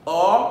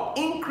or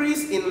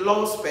increase in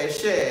loss per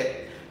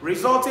share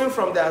resulting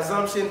from the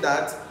assumption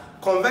that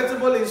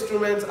convertible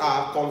instruments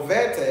are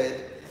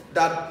converted,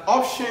 that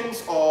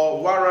options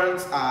or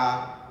warrants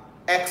are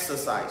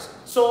exercised.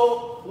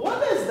 So what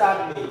does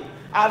that mean?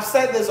 I've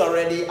said this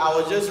already. I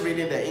was just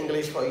reading the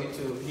English for you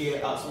to hear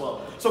as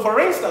well. So for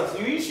instance,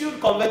 you issued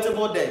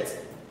convertible debt.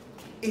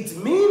 It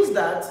means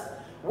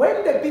that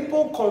when the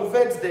people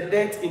convert the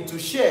debt into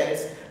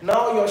shares,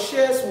 now your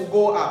shares will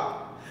go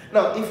up.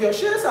 Now, if your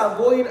shares are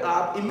going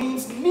up, it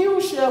means new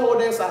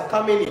shareholders are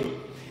coming in.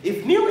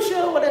 If new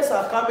shareholders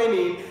are coming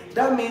in,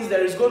 that means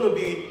there is going to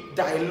be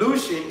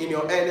dilution in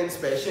your earnings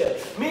per share.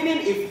 Meaning,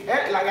 if,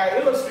 like I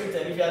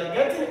illustrated, if you are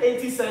getting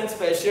 80 cents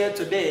per share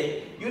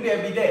today, you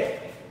there be there.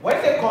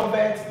 When they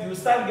convert, you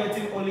start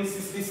getting only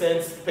 60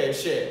 cents per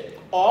share.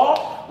 Or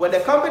when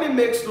the company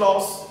makes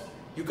loss,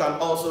 you can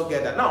also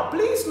get that. Now,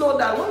 please note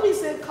that when we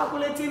say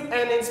calculating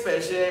earnings per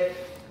share,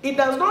 it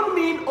does not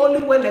mean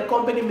only when the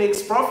company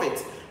makes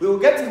profit. We will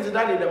get into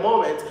that in a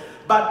moment.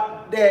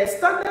 But the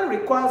standard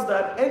requires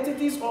that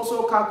entities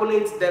also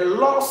calculate the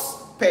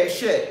loss per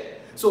share.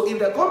 So if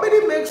the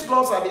company makes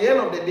loss at the end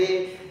of the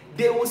day,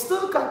 they will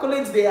still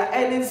calculate their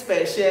earnings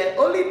per share,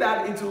 only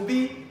that it will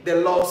be the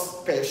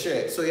loss per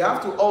share. So you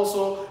have to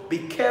also be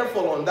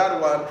careful on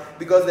that one,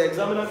 because the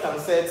examiner can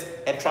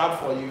set a trap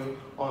for you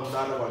on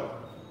that one.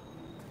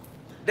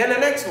 Then the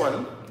next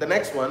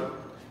one,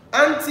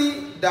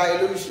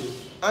 anti-dilution.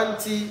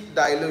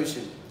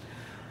 Anti-dilution.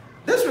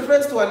 This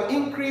refers to an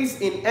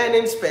increase in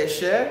earnings per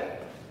share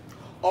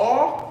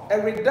or a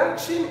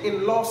reduction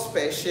in loss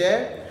per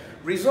share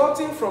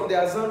resulting from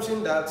the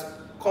assumption that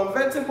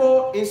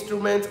convertible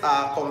instruments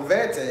are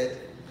converted,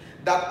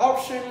 that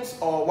options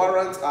or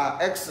warrants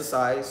are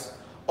exercised,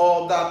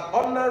 or that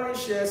ordinary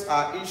shares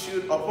are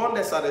issued upon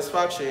the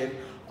satisfaction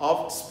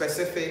of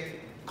specific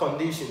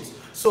conditions.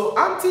 So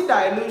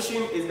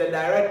anti-dilution is the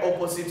direct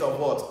opposite of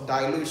what?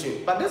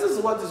 Dilution. But this is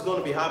what is going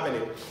to be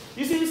happening.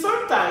 You see,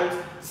 sometimes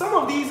some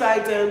of these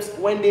items,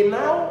 when they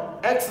now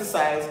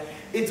exercise,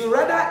 it will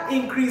rather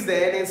increase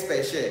the earnings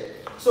per share.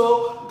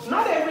 So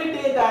not every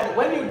day that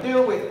when you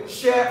deal with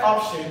share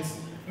options,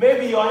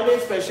 maybe your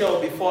earnings per share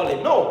will be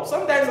falling. No,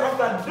 sometimes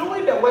after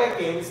doing the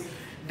workings,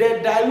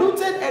 the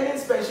diluted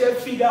earnings per share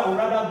figure will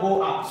rather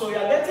go up. So you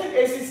are getting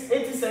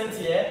 80 cents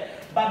here,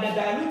 but the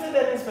diluted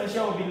earnings per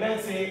share will be,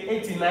 let's say,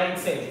 89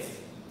 cents.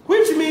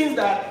 Which means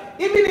that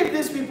even if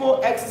these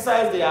people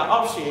exercise their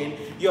option,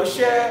 your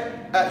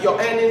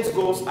earnings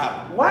goes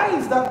up. Why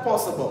is that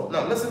possible?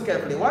 Now listen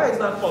carefully. Why is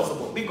that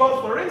possible?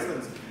 Because, for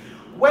instance,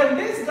 when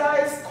these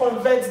guys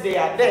convert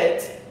their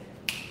debt,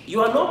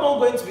 you are no more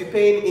going to be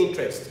paying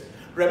interest.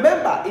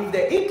 Remember, if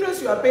the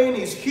interest you are paying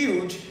is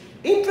huge,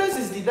 interest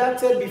is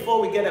deducted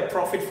before we get a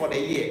profit for the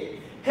year.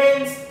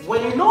 Hence,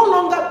 when you no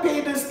longer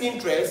pay this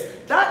interest,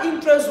 that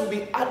interest will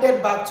be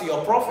added back to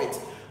your profit,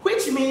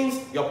 which means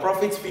your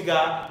profit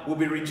figure will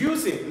be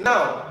reducing.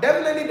 Now,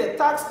 definitely the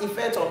tax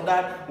effect of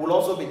that will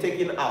also be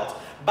taken out.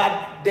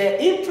 But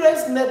the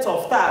interest net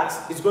of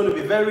tax is going to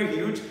be very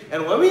huge.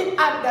 And when we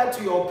add that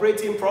to your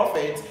operating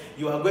profit,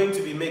 you are going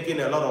to be making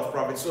a lot of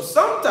profit. So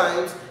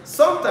sometimes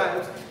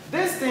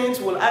these things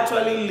will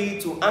actually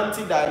lead to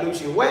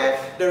anti-dilution, where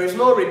there is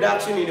no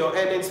reduction in your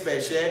earnings per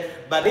share,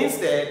 but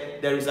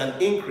instead there is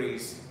an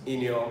increase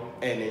in your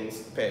earnings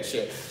per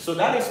share. So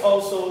that is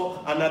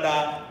also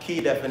another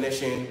key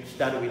definition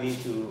that we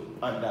need to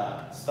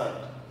understand.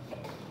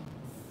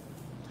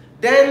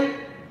 Then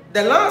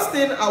the last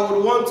thing I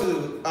would want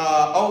to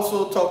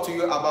also talk to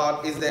you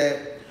about is the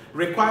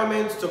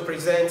requirement to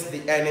present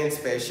the earnings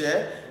per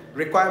share.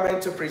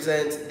 Requirement to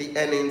present the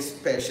earnings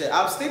per share.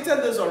 I've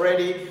stated this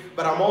already,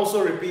 but I'm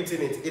also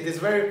repeating it. It is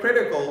very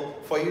critical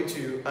for you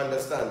to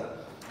understand.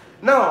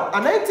 Now,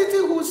 an entity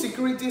whose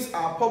securities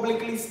are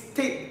publicly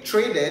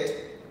traded,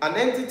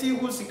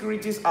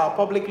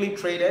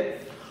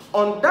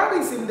 on that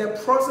is in the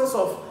process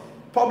of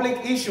public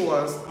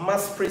issuance,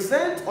 must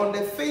present on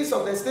the face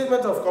of the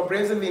statement of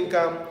comprehensive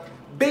income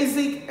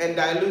basic and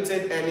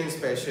diluted earnings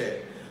per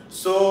share.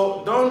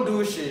 So don't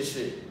do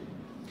shit.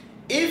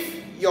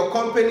 If your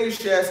company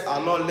shares are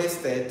not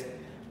listed,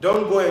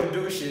 don't go and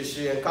do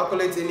shit and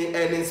calculate any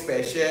earnings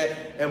per share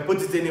and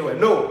put it anywhere.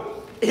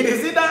 No, it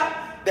is either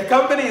the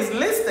company is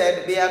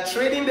listed, they are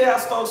trading their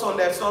stocks on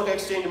the stock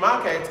exchange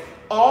market,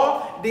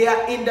 or they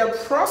are in the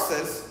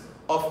process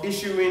of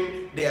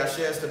issuing their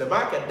shares to the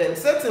market. Then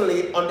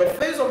certainly on the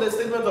face of the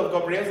statement of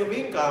comprehensive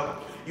income,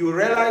 you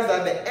realize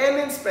that the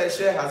earnings per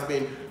share has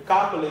been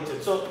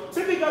calculated. So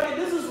typically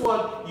this is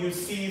what you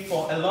see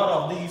for a lot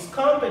of these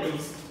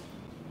companies.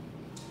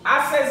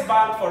 Access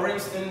Bank, for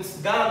instance,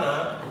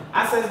 Ghana,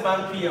 Access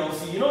Bank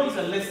PLC, you know, it's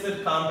a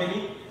listed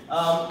company.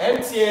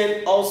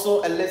 MTN,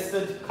 also a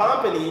listed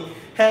company.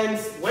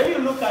 Hence, when you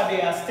look at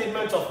their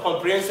statement of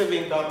comprehensive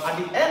income, at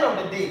the end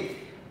of the day,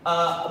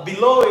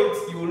 below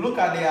it, you look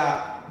at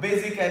their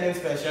basic earnings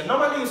per share.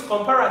 Normally, it's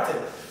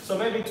comparative. So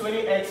maybe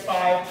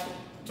 20x5,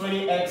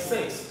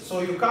 20x6. So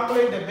you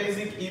calculate the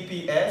basic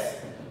EPS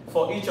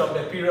for each of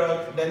the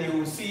period, then you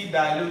will see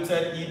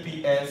diluted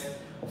EPS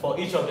for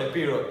each of the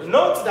period.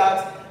 Note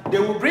that they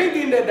will bring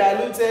in the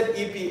diluted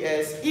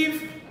EPS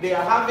if they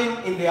are having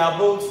in their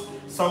books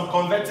some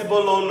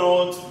convertible loan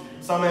notes,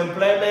 some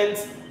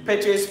employment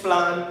purchase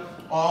plan,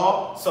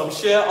 or some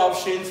share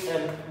options,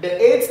 and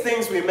the 8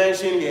 things we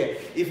mentioned here,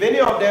 if any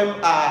of them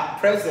are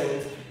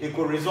present, it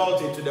could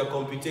result into the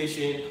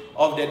computation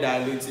of the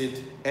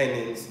diluted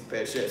earnings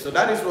per share. So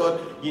that is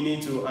what you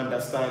need to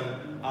understand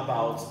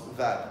about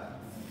that.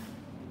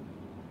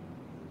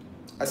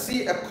 I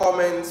see a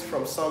comment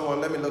from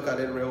someone. Let me look at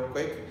it real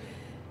quick.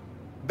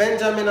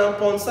 Benjamin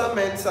Amponsa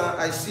Mensa,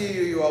 I see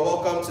you. You are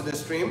welcome to the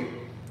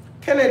stream.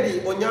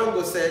 Kennedy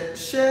Onyango said,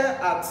 share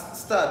at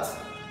start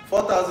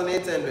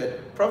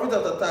 4,800. Profit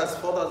after tax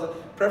 4,000.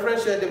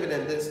 Preference share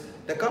dividend. This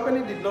the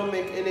company did not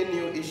make any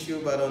new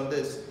issue, but on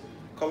this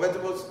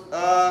convertibles.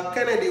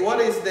 Kennedy, what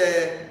is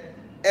the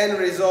end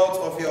result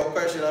of your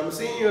question? I'm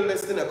seeing you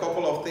listing a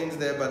couple of things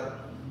there, but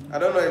I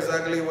don't know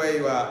exactly where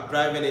you are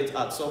driving it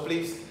at. So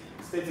please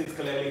state it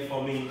clearly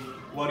for me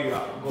what you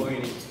are going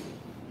into.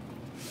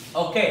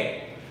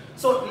 Okay.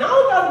 So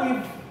now that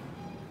we've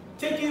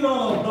taken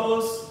all of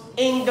those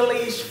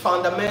English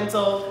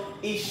fundamental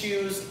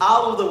issues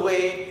out of the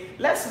way,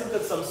 let's look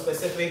at some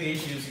specific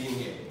issues in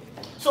here.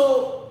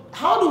 So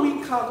how do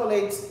we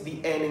calculate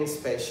the earnings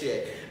per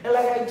share? And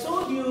like I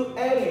told you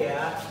earlier,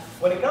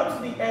 when it comes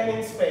to the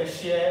earnings per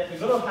share, we're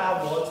going to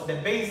have what? The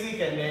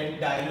basic and then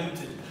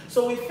diluted.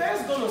 So we're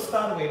first going to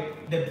start with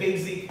the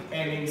basic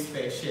earnings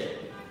per share.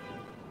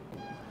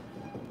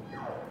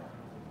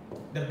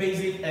 The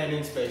basic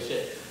earnings per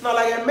share. Now,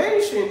 like I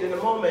mentioned in a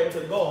moment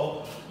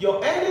ago,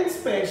 your earnings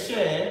per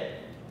share,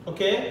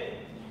 okay,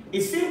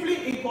 is simply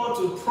equal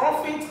to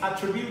profit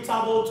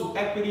attributable to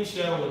equity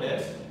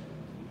shareholders.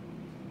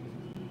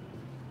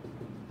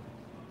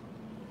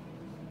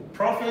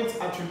 Profit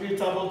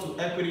attributable to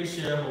equity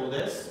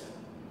shareholders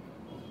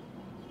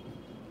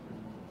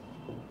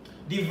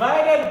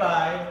divided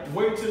by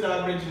weighted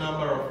average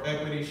number of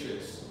equity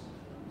shares.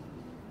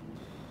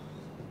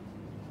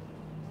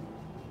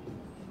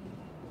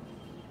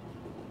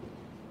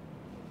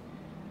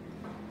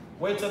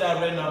 Weighted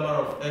average number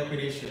of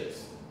equity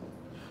shares.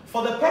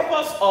 For the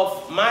purpose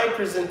of my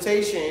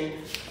presentation,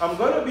 I'm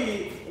going to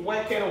be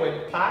working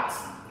with PAT,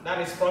 that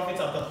is profit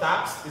after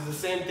tax, is the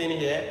same thing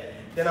here.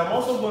 Then I'm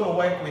also going to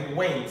work with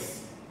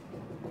WAINS.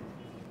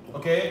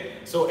 Okay,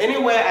 so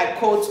anywhere I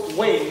quote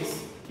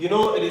WAINS, you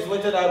know it is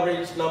weighted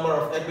average number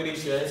of equity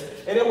shares.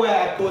 Anywhere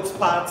I quote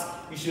PAT,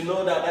 you should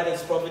know that that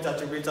is profit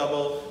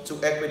attributable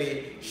to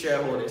equity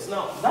shareholders.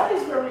 Now, that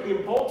is very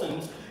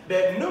important.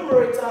 The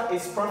numerator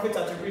is profit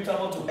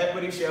attributable to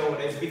equity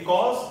shareholders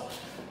because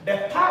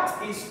the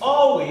part is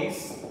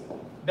always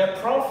the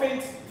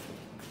profit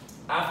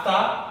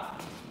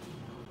after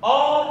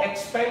all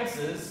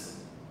expenses,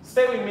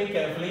 stay with me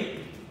carefully,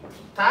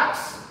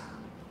 tax,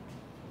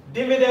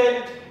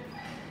 dividend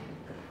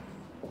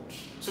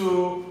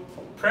to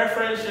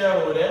preference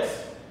shareholders,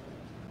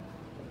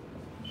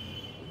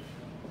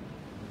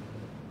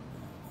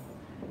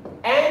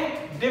 and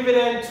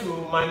dividend to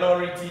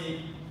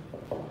minority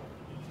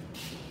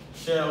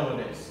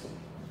shareholders.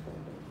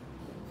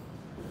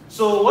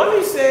 So when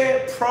we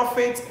say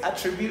profit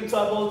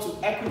attributable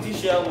to equity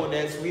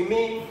shareholders, we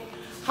mean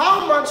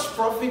how much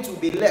profit will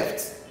be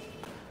left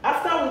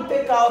after we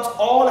take out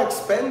all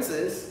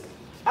expenses,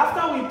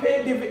 after we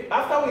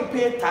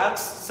pay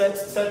tax,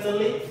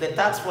 certainly the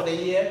tax for the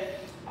year,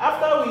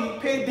 after we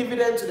pay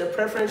dividend to the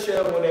preference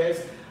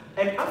shareholders,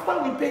 and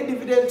after we pay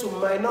dividend to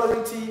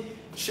minority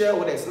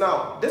shareholders.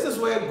 Now, this is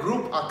where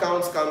group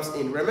accounts comes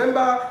in.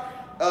 Remember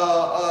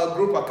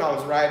group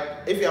accounts, right?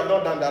 If you have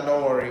not done that,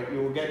 don't worry,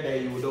 you will get there,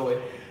 you will do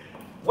it.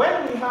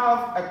 When we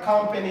have a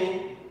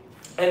company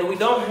and we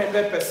don't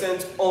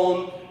 100%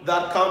 own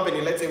that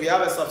company, let's say we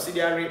have a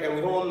subsidiary and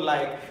we own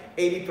like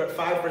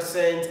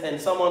 85%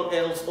 and someone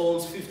else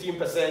owns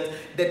 15%,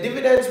 the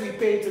dividends we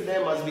pay to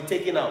them must be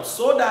taken out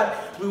so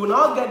that we will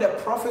now get the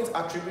profit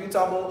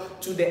attributable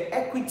to the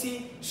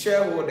equity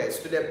shareholders,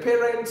 to the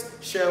parent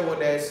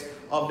shareholders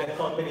of the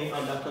company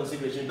under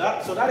consideration.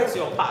 So that is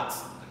your part.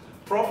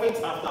 Profit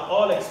after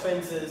all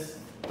expenses,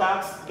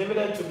 tax,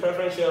 dividend to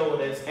preference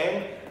shareholders,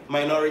 and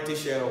minority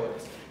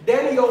shareholders.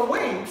 Then your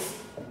WAINS,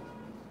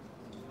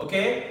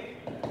 okay?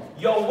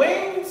 Your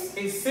WAINS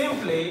is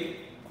simply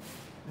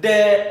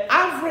the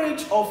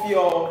average of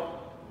your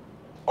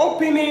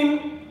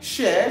opening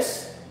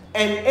shares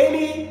and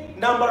any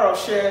number of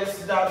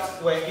shares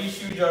that were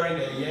issued during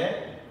the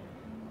year.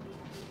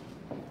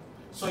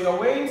 So your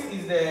WAINS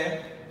is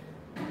the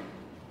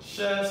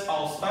shares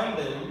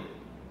outstanding,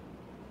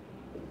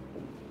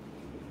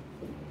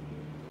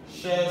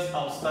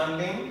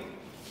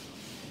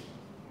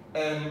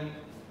 and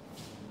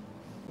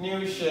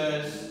new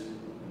shares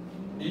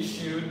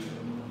issued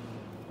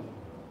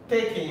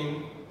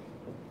taken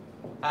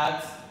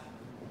at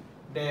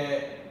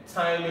the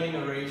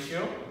timing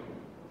ratio,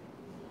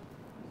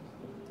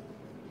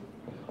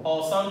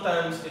 or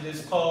sometimes it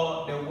is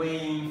called the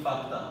weighing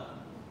factor.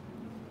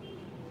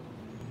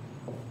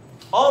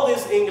 All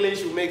this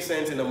English will make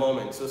sense in a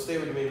moment, so stay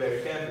with me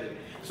very carefully.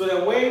 So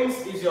the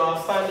WAINS is your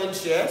outstanding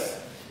shares,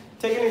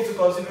 taking into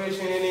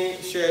consideration any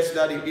shares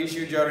that you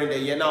issue during the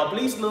year. Now,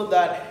 please note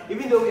that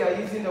even though we are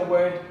using the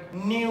word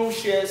new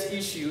shares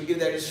issue, if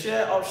there is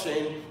share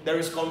option, there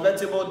is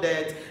convertible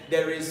debt,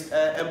 there is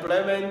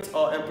employment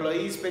or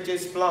employees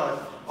purchase plan,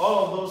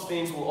 all of those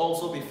things will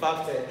also be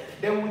factored.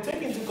 Then we'll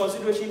take into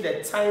consideration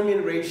the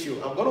timing ratio.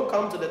 I'm going to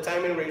come to the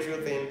timing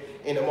ratio thing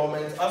in a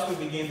moment as we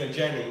begin the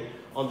journey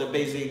on the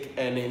basic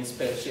earnings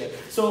per share.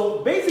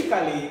 So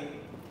basically,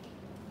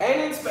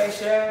 earnings per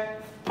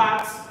share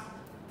parts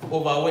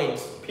over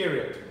wings,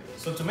 period.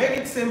 So to make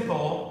it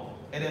simple,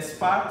 it is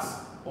parts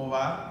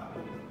over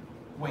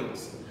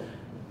wings.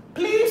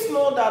 Please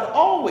note that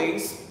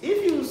always,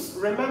 if you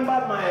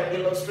remember my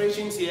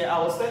illustrations here, I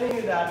was telling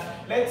you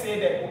that, let's say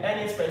the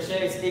earnings per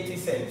share is 80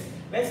 cents.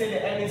 Let's say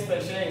the earnings per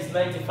share is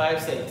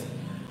 95 cents.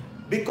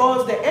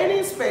 Because the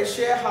earnings per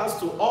share has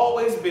to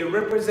always be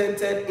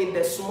represented in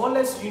the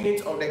smallest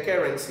unit of the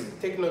currency.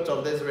 Take note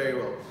of this very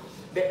well.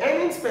 The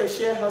earnings per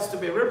share has to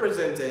be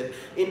represented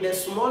in the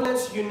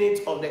smallest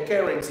unit of the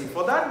currency.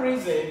 For that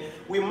reason,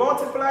 we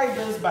multiply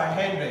this by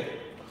 100.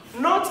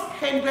 Not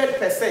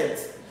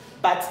 100%,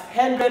 but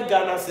 100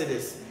 Ghana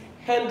cedis,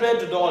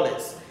 $100,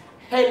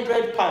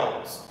 100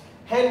 pounds,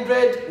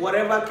 100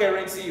 whatever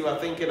currency you are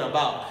thinking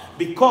about.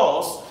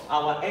 Because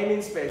our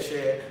earnings per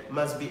share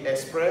must be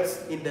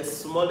expressed in the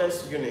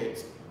smallest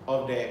unit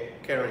of the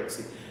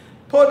currency.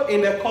 Put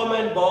in the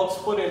comment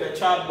box, put in the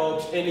chat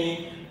box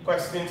any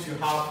questions you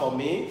have for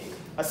me.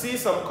 I see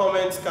some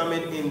comments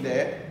coming in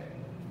there.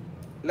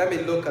 Let me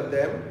look at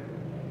them.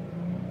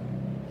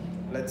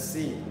 Let's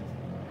see.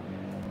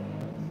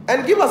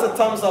 And give us a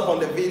thumbs up on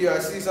the video. I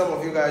see some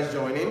of you guys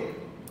joining.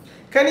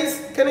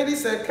 Kennedy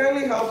said,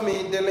 kindly help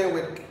me dealing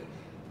with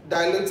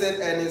diluted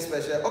earnings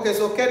per share. Okay,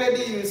 so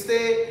Kennedy, you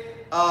stay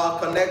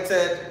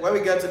connected. When we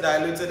get to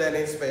diluted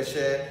earnings per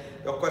share,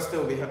 your question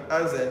will be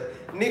answered.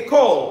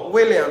 Nicole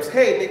Williams.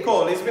 Hey,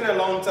 Nicole, it's been a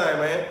long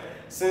time,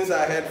 since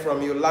I heard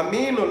from you.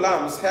 Lamin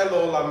Ulams,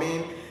 hello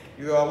Lamin,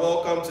 you are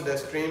welcome to the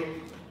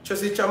stream.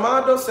 Chosi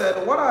Chamado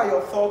said, what are your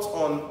thoughts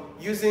on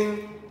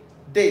using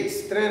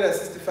days,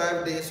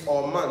 365 days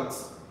or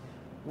months,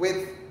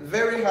 with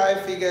very high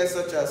figures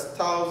such as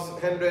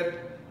hundred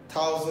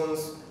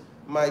thousands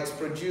might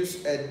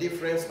produce a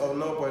difference of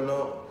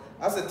 0.0.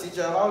 As a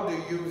teacher, how do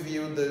you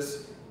view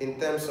this in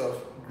terms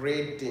of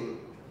grading?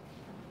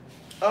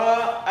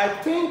 I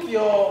think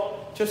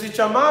Chosi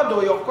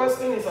Chamado, your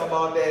question is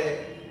about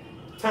the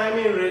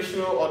timing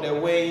ratio or the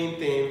weighing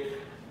thing.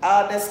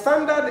 The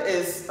standard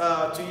is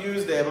to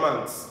use the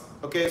months.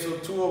 Okay, so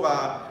 2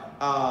 over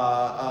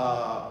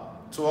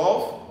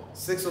 12,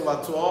 6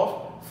 over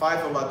 12,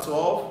 5 over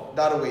 12,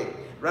 that way,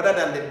 rather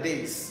than the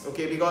days.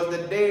 Okay, because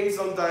the days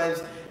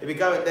sometimes it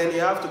becomes, then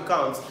you have to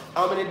count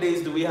how many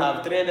days do we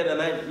have,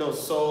 309. No,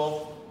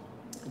 so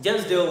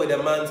just deal with the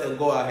months and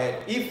go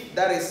ahead. If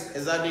that is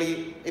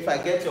exactly, if I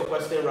get your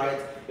question right,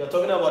 you're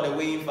talking about the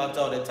weighing factor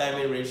or the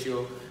timing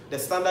ratio. The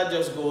standard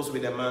just goes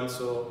with the month,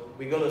 so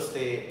we're going to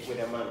stay with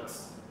the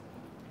months.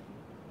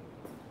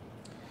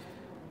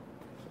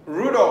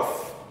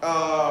 Rudolph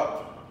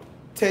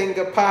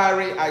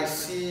Tengapari, I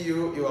see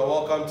you. You are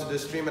welcome to the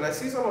stream. And I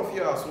see some of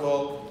you as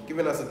well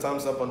giving us a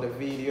thumbs up on the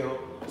video.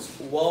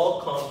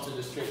 Welcome to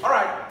the stream. All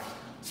right,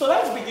 so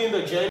let's begin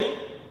the journey.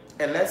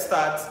 And let's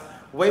start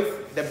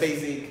with the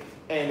basic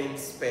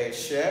earnings per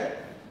share.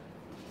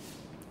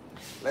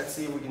 Let's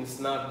see if we can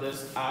snap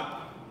this up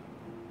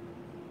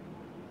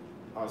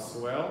as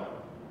well.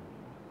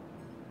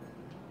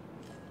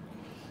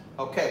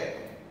 Okay.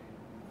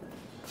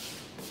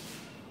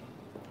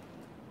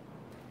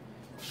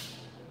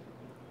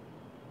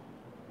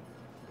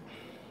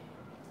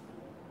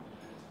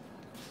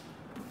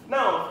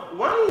 Now,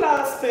 one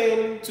last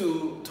thing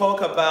to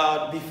talk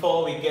about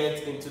before we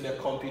get into the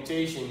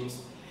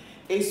computations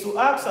is to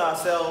ask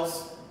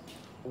ourselves,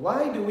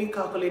 why do we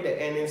calculate the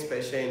earnings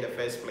per share in the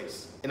first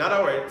place? In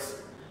other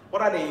words,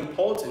 what are the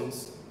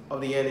importance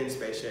of the earnings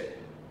per share?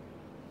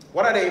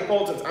 What are the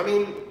importance? I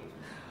mean,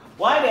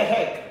 why the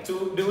heck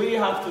do we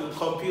have to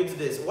compute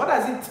this? What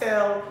does it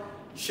tell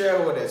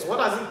shareholders? What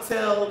does it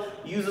tell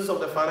users of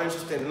the financial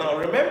statement? Now,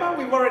 remember,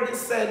 we've already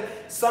said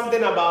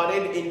something about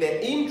it in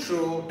the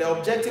intro, the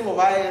objective of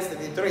IAS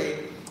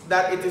 33,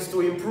 that it is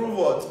to improve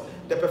what?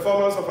 The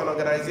performance of an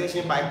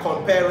organization by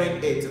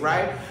comparing it,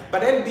 right?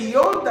 But then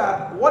beyond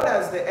that, what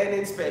does the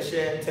earnings per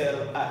share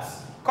tell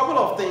us? Couple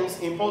of things,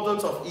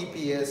 importance of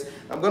EPS.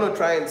 I'm going to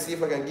try and see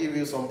if I can give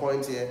you some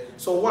points here.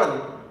 So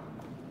one,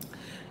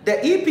 the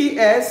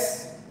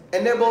EPS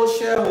enables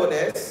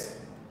shareholders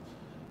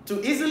to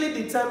easily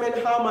determine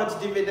how much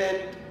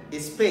dividend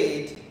is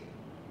paid,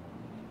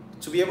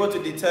 to be able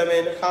to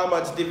determine how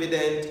much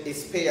dividend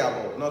is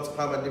payable, not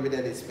how much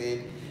dividend is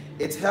paid.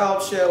 It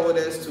helps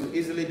shareholders to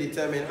easily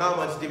determine how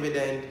much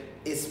dividend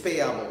is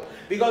payable.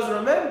 Because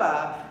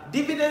remember,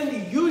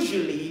 dividend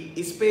usually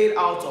is paid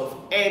out of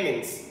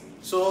earnings.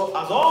 So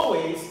as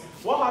always,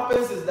 what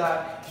happens is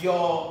that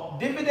your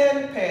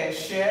dividend per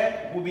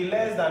share will be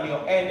less than your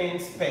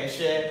earnings per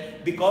share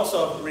because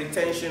of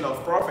retention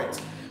of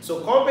profit.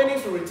 So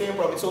companies will retain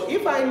profit. So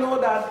if I know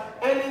that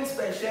earnings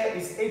per share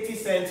is 80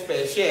 cents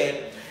per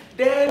share,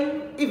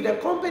 then if the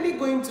company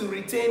going to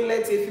retain,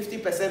 let's say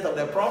 50% of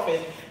the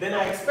profit, then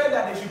I expect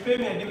that they should pay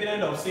me a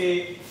dividend of,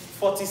 say,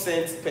 40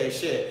 cents per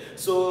share.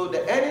 So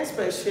the earnings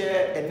per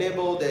share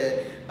enable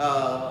the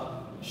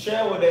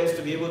shareholders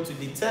to be able to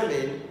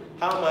determine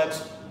how much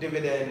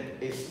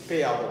dividend is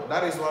payable.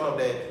 That is one of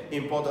the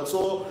important.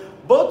 So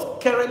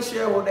both current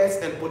shareholders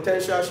and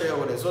potential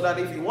shareholders, so that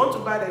if you want to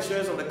buy the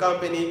shares of the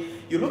company,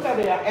 you look at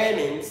their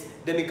earnings,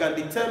 then you can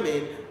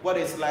determine what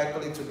is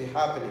likely to be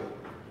happening.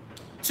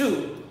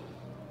 2,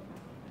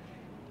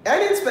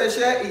 earnings per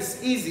share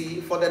is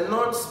easy for the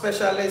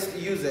non-specialist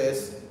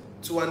users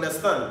to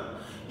understand.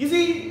 You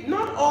see,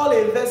 not all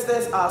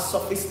investors are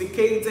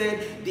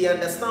sophisticated. They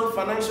understand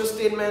financial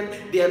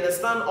statement, they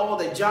understand all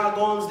the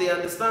jargons, they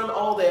understand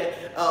all the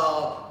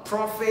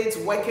profits,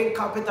 working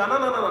capital.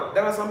 No.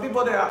 There are some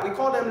people there, we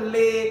call them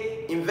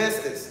lay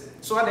investors.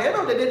 So at the end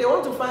of the day, they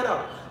want to find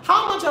out,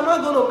 how much am I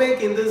going to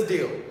make in this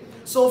deal?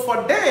 So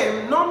for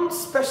them,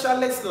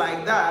 non-specialists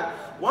like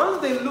that,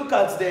 once they look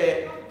at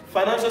the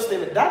financial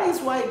statement, that is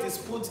why it is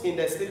put in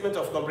the statement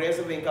of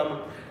comprehensive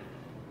income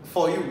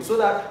for you, so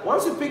that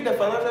once you pick the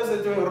financial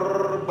statement,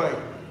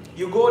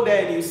 you go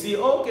there and you see,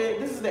 okay,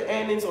 this is the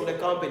earnings of the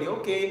company.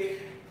 Okay,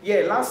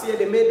 yeah, last year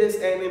they made this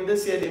earning,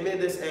 this year they made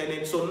this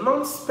earning. So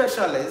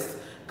non-specialists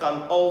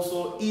can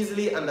also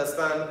easily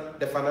understand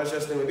the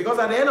financial statement, because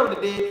at the end of the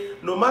day,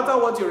 no matter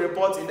what you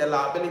report in the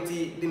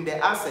liability, in the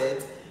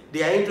assets,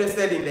 they are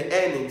interested in the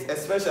earnings,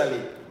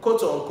 especially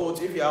quote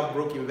unquote if you have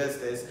broke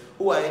investors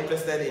who are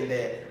interested in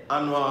the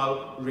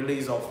annual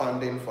release of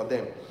funding for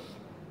them.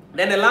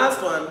 Then the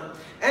last one,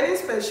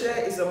 earnings per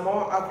share is a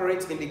more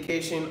accurate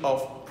indication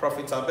of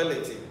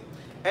profitability.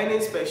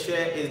 Earnings per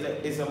share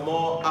is a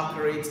more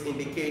accurate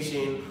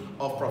indication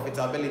of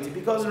profitability,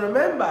 because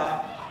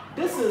remember,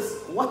 this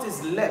is what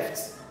is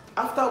left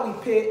after we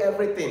pay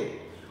everything.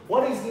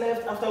 What is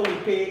left after we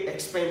pay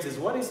expenses?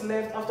 What is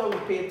left after we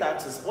pay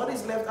taxes? What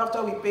is left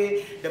after we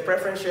pay the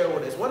preference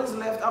shareholders? What is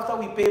left after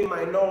we pay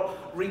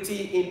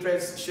minority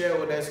interest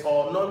shareholders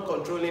or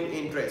non-controlling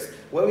interest?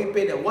 When we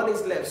pay them, what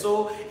is left?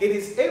 So it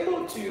is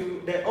able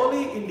to, the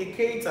only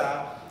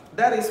indicator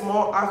that is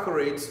more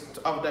accurate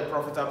of the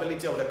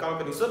profitability of the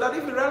company. So that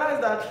if you realize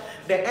that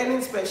the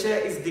earnings per share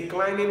is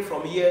declining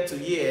from year to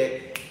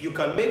year, you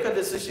can make a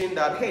decision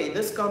that, hey,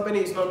 this company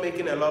is not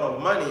making a lot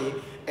of money,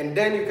 and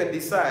then you can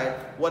decide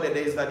what it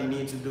is that you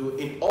need to do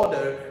in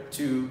order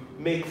to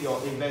make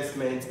your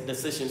investment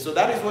decision. So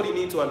that is what you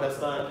need to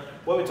understand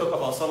when we talk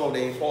about some of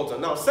the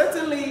important. Now,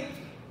 certainly,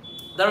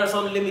 there are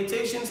some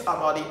limitations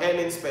about the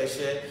earnings per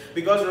share,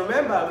 because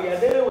remember, we are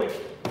dealing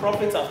with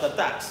profits after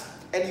tax.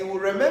 And you will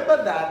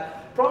remember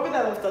that profit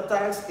after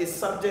tax is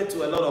subject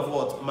to a lot of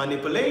what?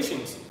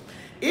 Manipulations.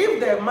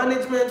 If the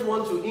management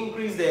wants to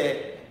increase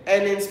their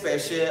earnings per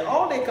share,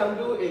 all they can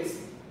do is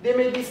they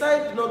may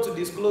decide not to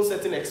disclose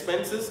certain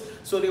expenses,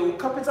 so they will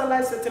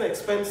capitalize certain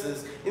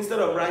expenses instead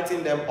of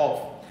writing them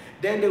off.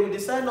 Then they will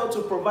decide not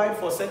to provide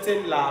for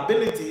certain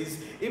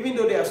liabilities, even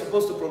though they are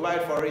supposed to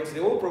provide for it. They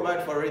won't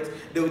provide for it,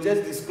 they will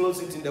just disclose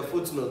it in the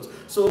footnotes.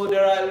 So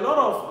there are a lot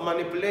of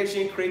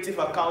manipulation, creative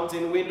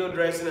accounting, window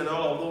dressing, and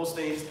all of those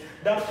things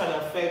that can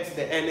affect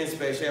the earnings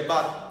per share.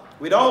 But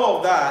with all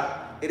of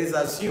that, it is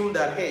assumed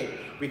that, hey,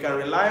 we can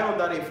rely on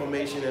that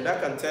information, and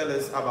that can tell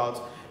us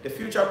about the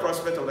future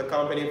prospect of the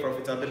company,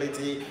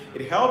 profitability.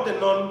 It helped the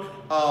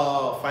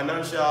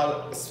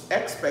non-financial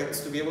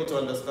experts to be able to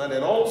understand,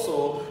 and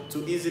also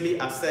to easily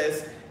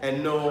assess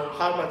and know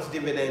how much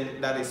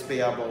dividend that is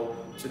payable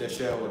to the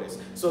shareholders.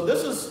 So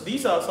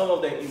these are some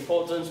of the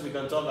importance we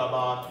can talk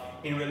about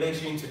in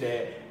relation to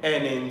the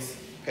earnings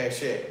per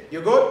share. You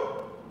good?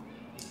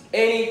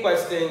 Any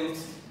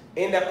questions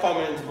in the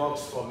comment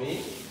box for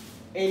me?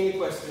 Any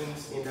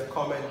questions in the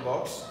comment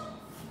box?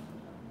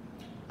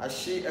 I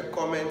see a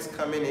comment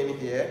coming in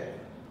here.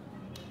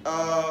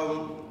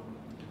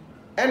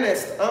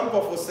 Ernest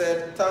Ampofo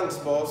said, thanks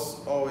boss,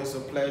 always a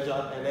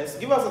pleasure. Ernest,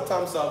 give us a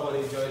thumbs up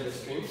when enjoying the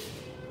stream.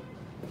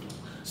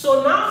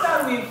 So now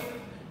that we've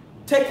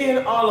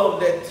taken all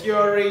of the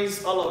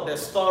theories, all of the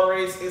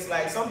stories, it's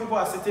like some people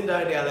are sitting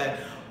down, they're like,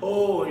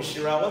 oh,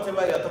 Nhyira,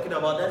 whatever you're talking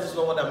about, that is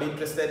not what I'm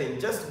interested in.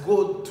 Just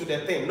go to the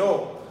thing.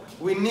 No,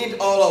 we need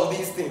all of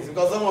these things,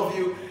 because some of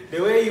you,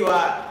 the way you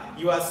are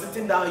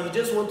sitting down, you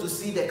just want to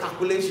see the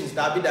calculations,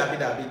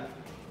 dabi.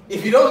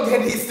 If you don't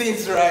get these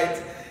things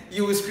right,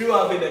 you will screw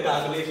up in the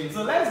calculations.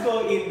 So let's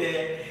go in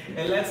there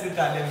and let's look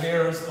at the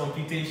various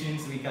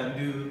computations we can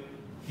do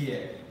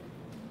here.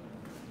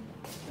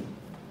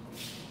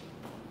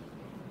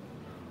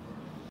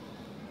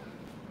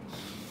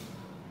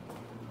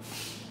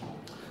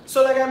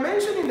 So like I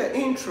mentioned in the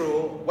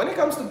intro, when it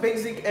comes to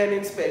basic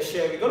earnings per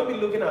share, we're going to be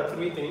looking at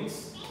three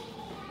things.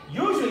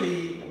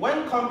 Usually,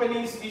 when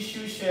companies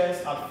issue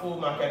shares at full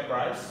market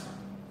price,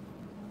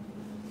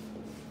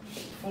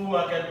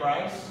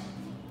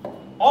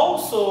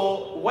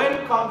 also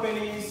when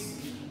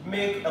companies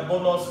make a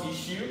bonus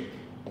issue,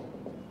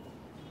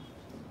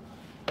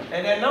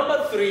 and then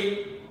number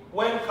three,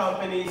 when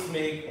companies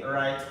make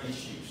right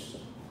issues.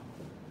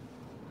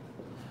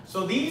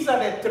 So these are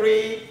the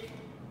three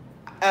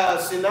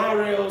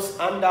scenarios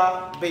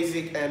under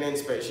basic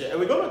earnings per share. And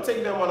we're going to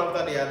take them one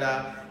after the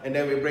other, and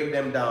then we break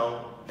them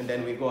down, and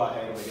then we go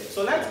ahead with it.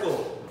 So let's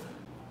go.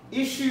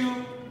 Issue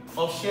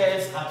of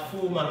shares at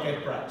full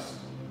market price.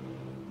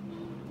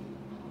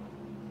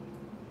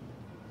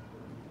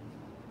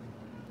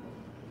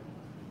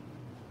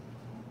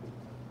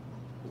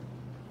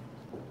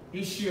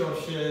 Issue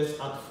of shares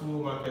at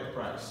full market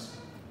price.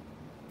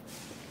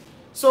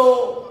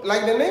 So,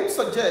 like the name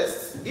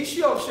suggests,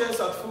 issue of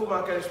shares at full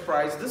market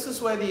price, this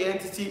is where the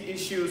entity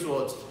issues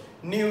what?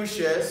 New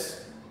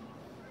shares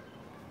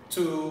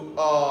to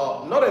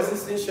not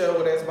existing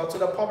shareholders, but to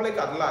the public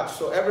at large.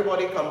 So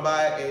everybody can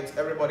buy it,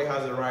 everybody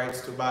has the right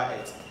to buy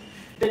it.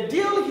 The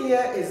deal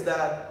here is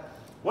that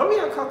when we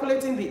are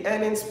calculating the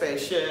earnings per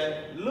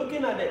share,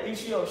 looking at the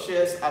issue of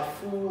shares at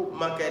full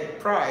market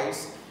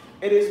price,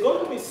 it is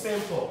going to be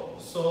simple.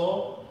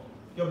 So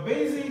your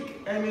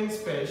basic earnings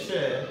per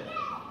share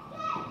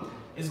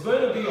is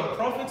going to be your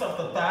profit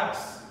after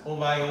tax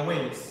over your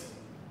wins.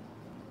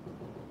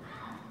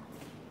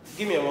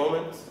 Give me a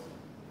moment.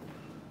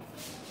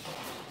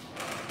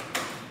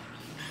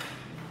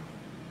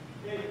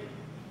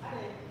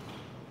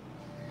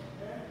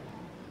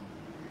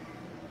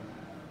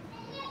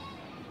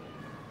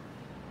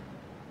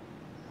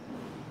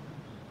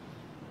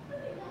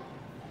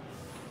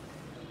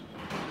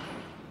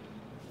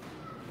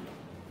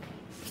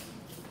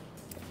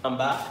 I'm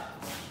back.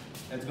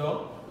 Let's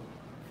go.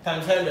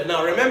 Times 100.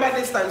 Now remember,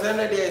 this times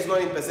 100 here is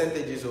not in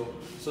percentages,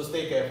 so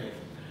stay careful.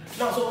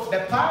 Now, so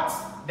the parts,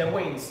 the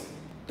wins.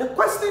 The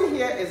question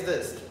here is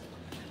this.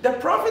 The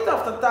profit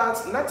after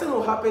tax, nothing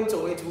will happen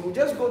to it. We will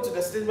just go to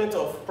the statement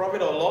of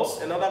profit or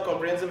loss and other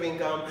comprehensive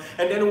income,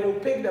 and then we will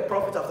pick the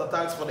profit after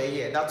tax for the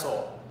year. That's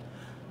all.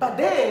 But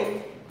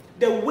then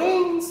the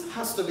wins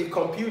has to be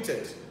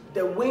computed.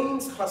 The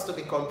wins has to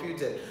be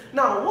computed.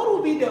 Now, what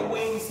will be the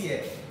wins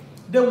here?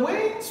 The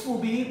wins will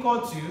be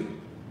equal to,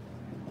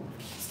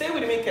 stay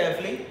with me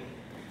carefully,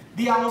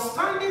 the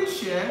outstanding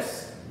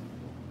shares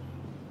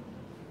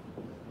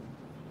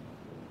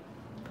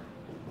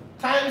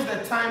times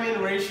the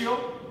timing ratio,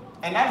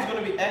 and that's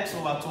going to be x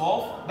over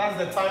 12. That's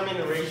the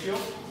timing ratio.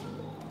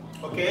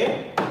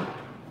 Okay?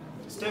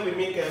 Stay with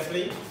me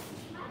carefully.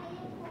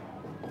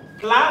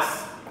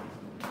 Plus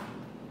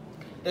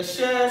the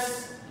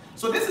shares.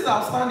 So this is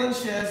outstanding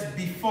shares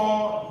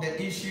before the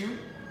issue.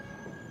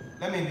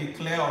 Let me be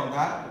clear on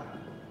that.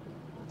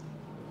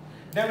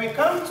 Then we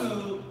come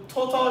to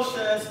total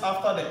shares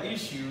after the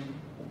issue.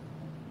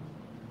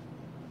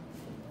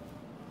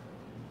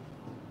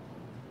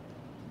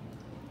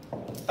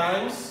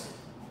 Times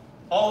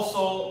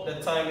also the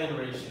timing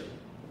ratio.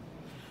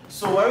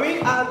 So when we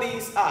add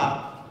these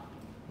up,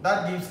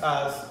 that gives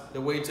us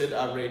the weighted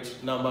average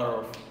number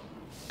of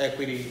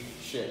equity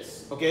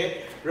shares.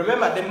 Okay?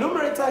 Remember, the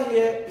numerator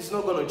here is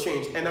not going to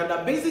change. And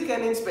under basic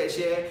earnings per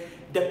share,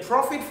 the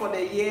profit for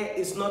the year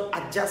is not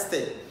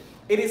adjusted.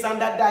 It is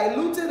under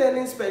diluted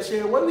earnings per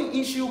share. When we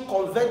issue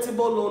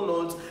convertible loan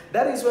notes,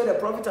 that is where the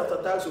profit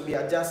after tax will be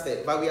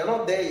adjusted. But we are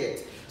not there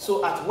yet.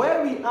 So at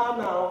where we are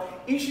now,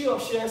 issue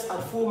of shares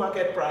at full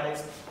market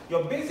price,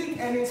 your basic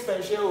earnings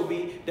per share will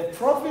be the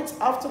profit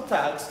after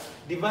tax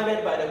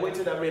divided by the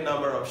weighted average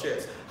number of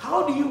shares.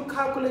 How do you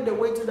calculate the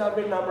weighted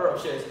average number of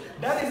shares?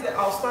 That is the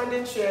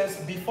outstanding shares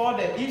before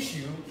the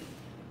issue,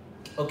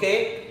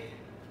 okay,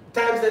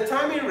 times the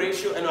timing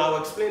ratio, and I'll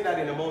explain that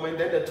in a moment.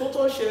 Then the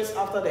total shares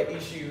after the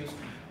issues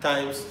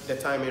times the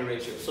timing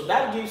ratio. So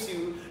that gives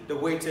you the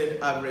weighted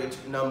average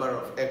number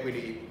of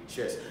equity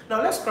shares.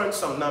 Now let's crunch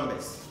some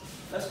numbers.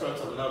 Let's crunch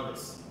some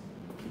numbers.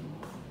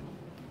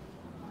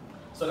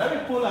 So let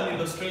me pull an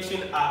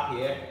illustration up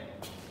here.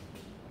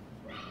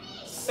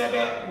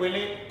 Sebe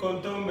Willie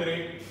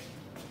Kontumbiri.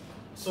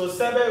 So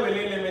Sebe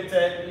Willie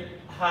Limited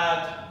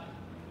had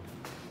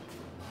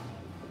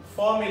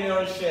 4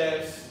 million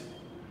shares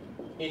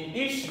in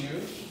issue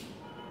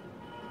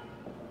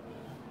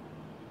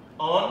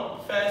on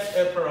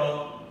 1st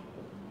April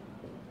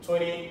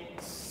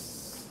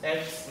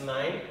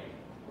 20X9.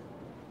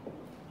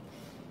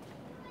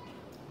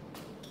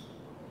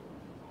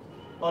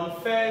 On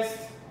 1st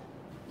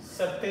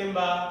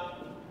September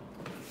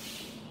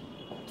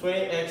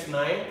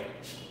 20X9,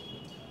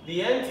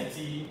 the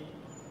entity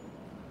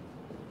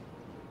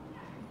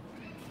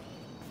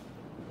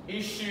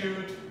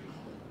issued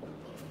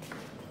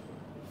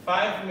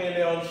 5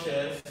 million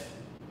shares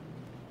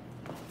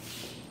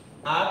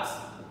at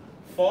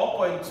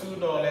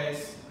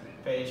 $4.2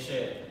 per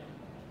share.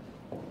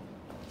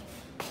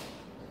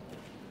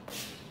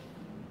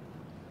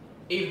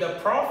 If the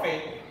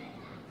profit,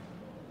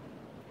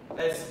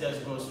 let's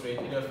just go straight.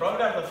 If the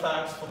profit after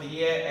tax for the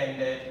year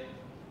ended,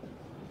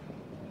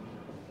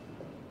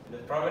 the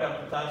profit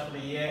after tax for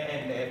the year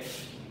ended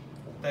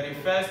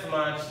 31st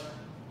March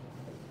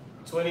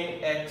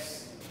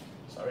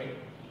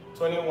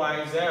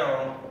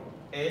 20Y0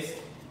 is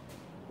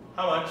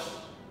how much?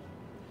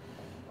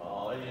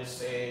 Let's just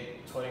say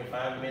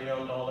 $25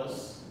 million.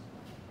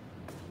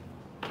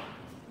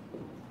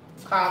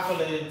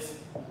 calculate,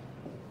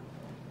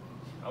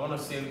 I want to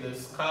save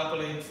this,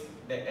 calculate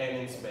the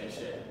earnings per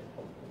share.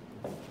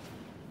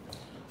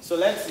 So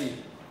let's see.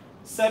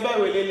 Sebe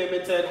Willie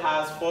Limited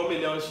has 4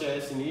 million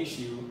shares in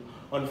issue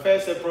on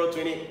 1st April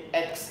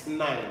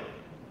 20X9.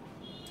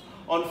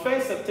 On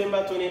 1st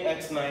September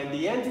 20X9,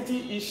 the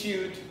entity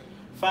issued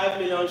 5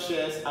 million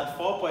shares at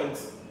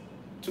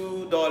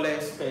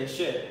 $4.2 per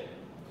share.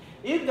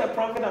 If the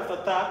profit after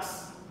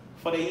tax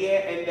for the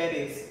year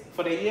ended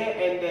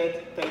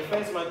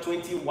 31st March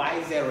 20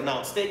 Y0.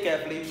 Now stay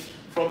carefully.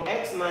 From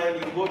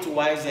X9 you go to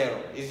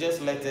Y0. It's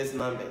just letters,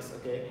 numbers,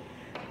 okay?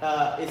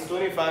 It's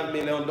 $25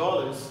 million.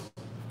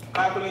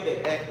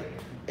 Calculate the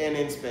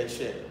earnings per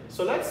share.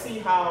 So let's see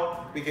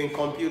how we can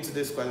compute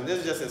this question. This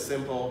is just a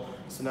simple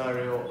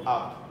scenario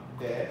up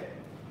there.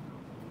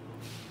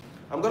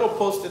 I'm going to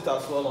post it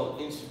as well on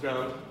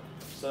Instagram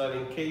so that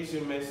in case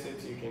you miss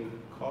it, you can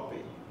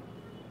copy.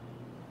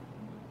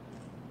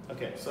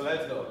 Okay, so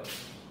let's go.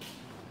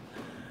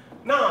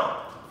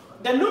 Now,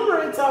 the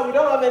numerator, we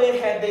don't have any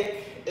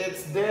headache.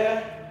 It's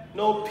there,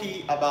 no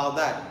P about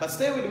that. But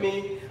stay with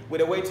me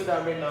with the weighted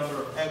average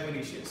number of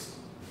equity shares.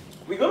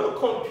 We're going to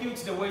compute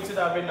the weighted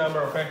average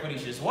number of equity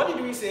shares. What did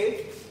we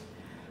say?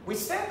 We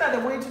said that the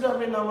weighted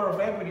average number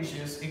of equity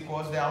shares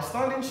equals the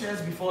outstanding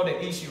shares before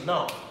the issue.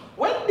 Now,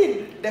 when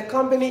did the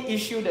company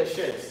issue the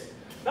shares?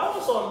 That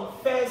was on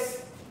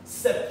 1st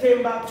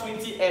September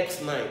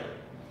 20X9.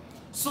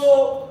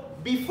 So,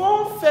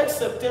 before 1st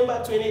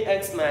September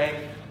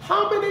 20X9,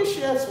 how many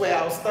shares were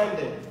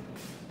outstanding?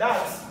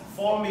 That's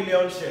 4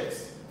 million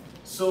shares.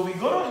 So, we're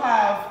going to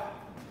have,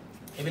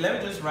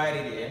 let me just write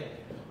it here.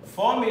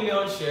 4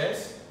 million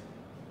shares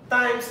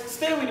times,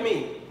 stay with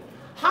me,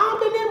 how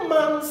many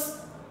months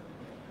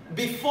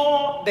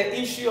before the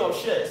issue of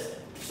shares?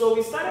 So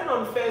we started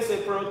on 1st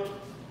April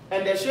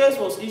and the shares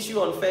was issued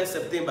on 1st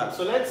September.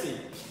 So let's see,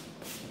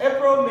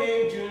 April,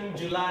 May, June,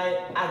 July,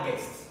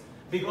 August.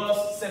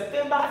 Because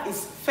September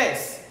is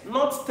 1st,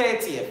 not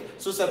 30th.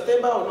 So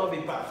September will not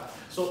be part.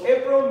 So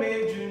April,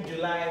 May, June,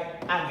 July,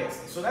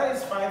 August. So that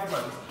is 5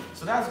 months.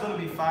 So that's going to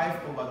be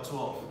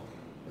 5/12.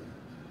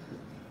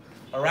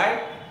 All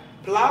right?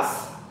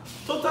 Plus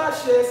total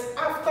shares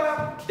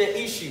after the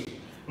issue.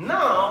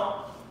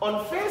 Now,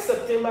 on 1st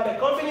September, the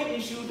company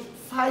issued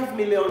 5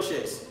 million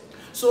shares.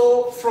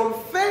 So, from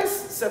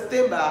 1st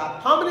September,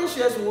 how many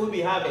shares will we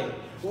be having?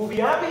 We'll be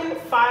having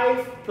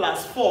 5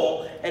 plus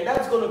 4, and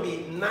that's going to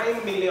be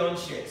 9 million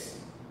shares.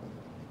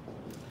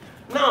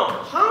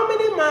 Now, how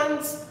many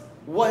months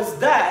was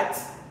that?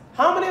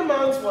 How many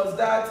months was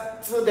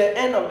that till the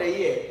end of the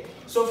year?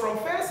 So from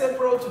 1st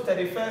April to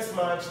 31st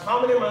March, how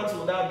many months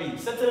will that be?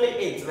 Certainly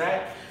 8,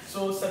 right?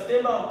 So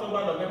September,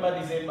 October, November,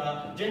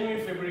 December,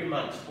 January, February,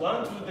 March.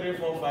 1, 2, 3,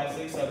 4, 5,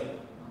 6, 7.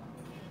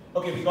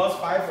 Okay, because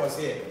 5 was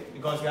here.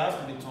 Because it has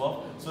to be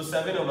 12. So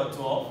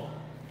 7/12.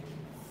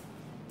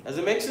 Does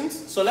it make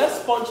sense? So let's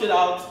punch it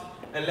out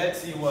and let's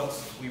see what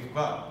we've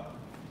got.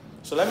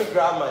 So let me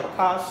grab my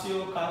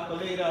Casio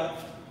calculator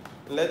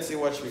and let's see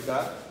what we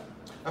got.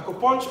 I could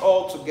punch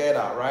all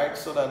together, right?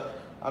 So that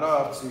I don't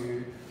have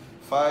to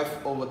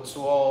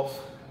 5/12.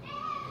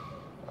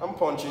 I'm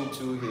punching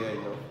 2 here,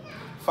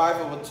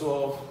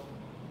 5/12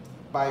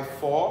 by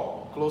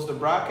 4, close the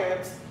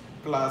bracket,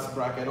 plus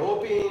bracket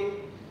open.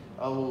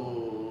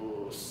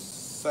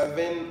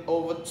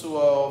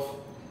 7/12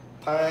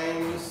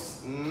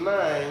 times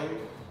 9.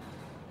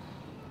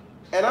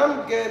 And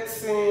I'm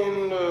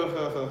getting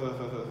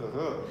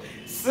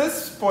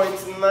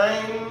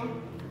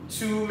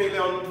 6.92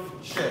 million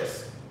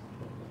shares.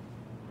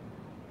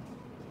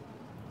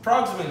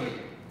 Approximately.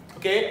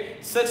 Okay,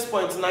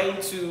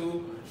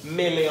 6.92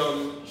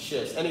 million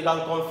shares. And you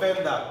can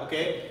confirm that,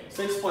 okay?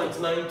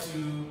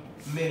 6.92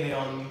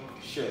 million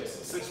shares.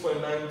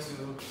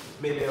 6.92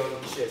 million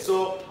shares.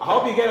 So I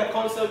hope you get a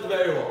concept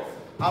very well.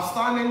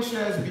 Outstanding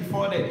shares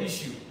before the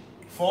issue,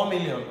 4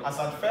 million. As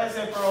at 1st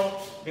April,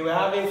 they were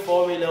having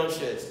 4 million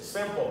shares.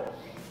 Simple.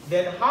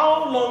 Then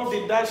how long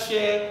did that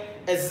share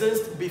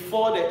exist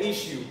before the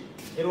issue?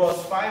 It was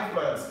 5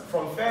 months,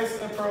 from 1st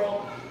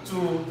April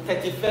to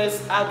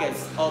 31st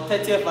August or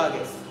 30th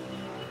August.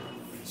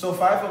 So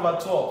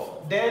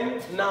 5/12.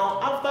 Then now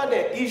after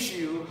the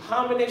issue,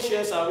 how many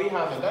shares are we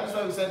having? That's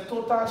why we said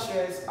total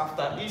shares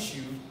after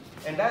issue,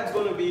 and that's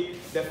going to be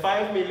the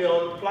 5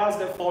 million plus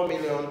the 4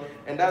 million,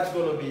 and that's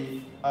going to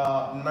be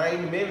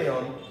 9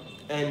 million,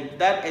 and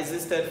that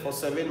existed for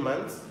 7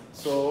 months.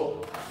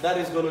 So that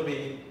is going to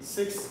be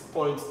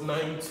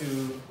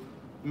 6.92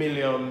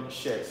 million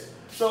shares.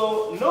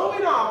 So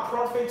knowing our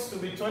profits to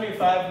be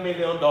 $25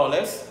 million,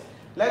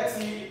 let's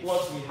see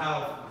what we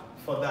have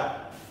for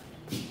that.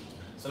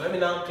 So let me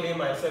now claim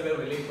my 7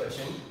 relay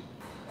question.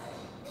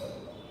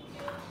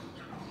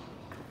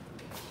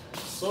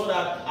 So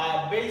that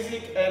our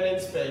basic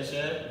earnings per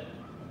share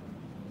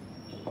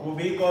will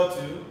be equal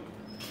to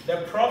the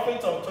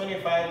profit of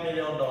 $25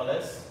 million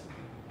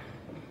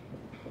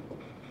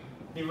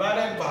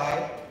divided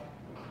by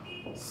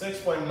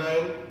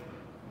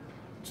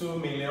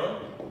 6.92 million.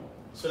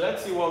 So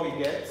let's see what we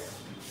get.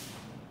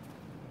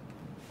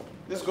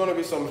 This is going to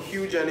be some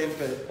huge earning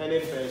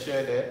per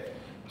share there.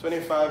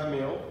 25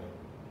 mil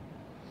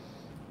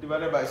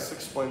divided by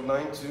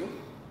 6.92.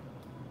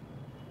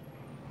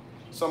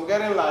 So I'm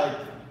getting like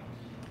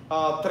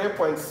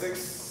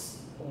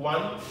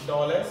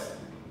 $3.61.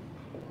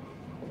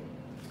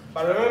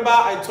 But remember,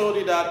 I told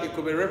you that it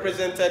could be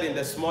represented in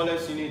the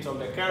smallest unit of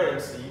the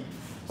currency.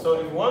 So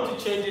if you want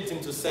to change it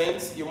into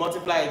cents, you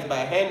multiply it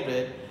by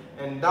 100,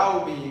 and that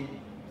will be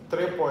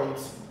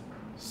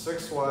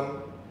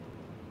 3.61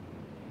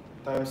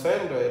 times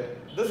 100.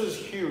 This is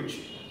huge,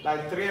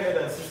 like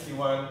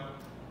 361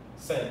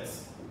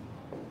 cents.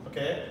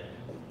 Okay?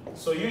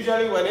 So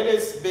usually when it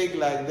is big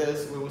like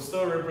this, we will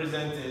still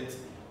represent it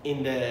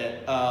in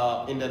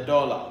the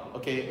dollar,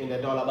 okay, in the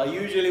dollar. But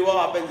usually what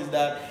happens is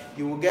that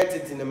you will get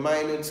it in the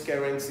minute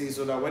currency,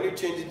 so that when you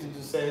change it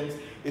into cents,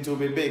 it will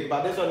be big.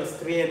 But this one is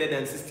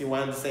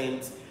 361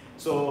 cents,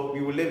 so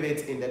we will leave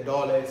it in the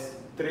dollars,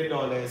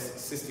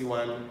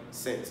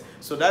 $3.61.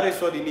 So that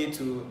is what you need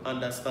to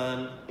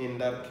understand in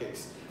that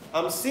case.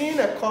 I'm seeing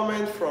a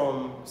comment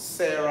from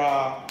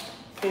Sarah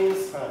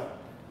Pinsham.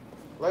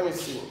 Let me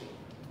see.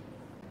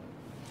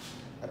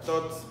 I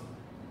thought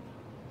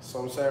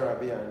some Sarah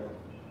be I know.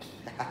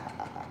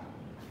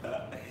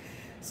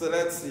 So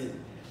let's see.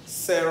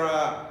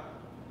 Sarah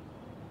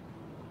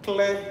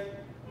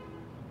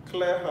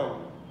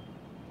Clairham.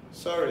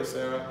 Sorry,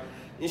 Sarah.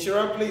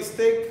 Nhyira, please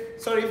take,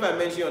 sorry if I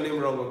mentioned your name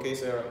wrong, okay,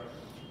 Sarah.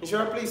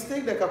 Nhyira, please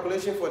take the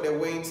calculation for the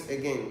weights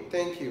again.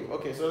 Thank you.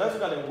 Okay, so let's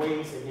look at the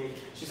weights again.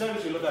 She said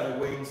we should look at the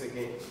weights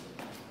again.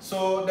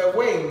 So the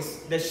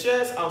weights, the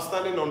shares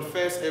outstanding on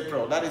 1st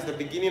April, that is the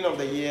beginning of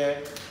the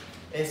year,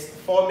 is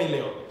 4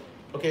 million.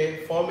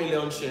 Okay, 4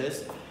 million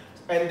shares.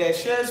 And the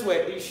shares were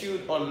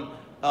issued on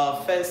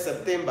 1st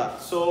September.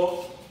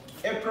 So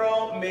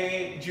April,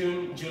 May,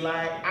 June,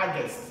 July,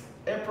 August.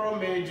 April,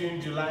 May, June,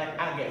 July,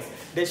 August.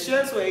 The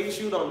shares were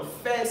issued on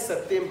 1st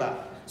September.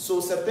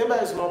 So September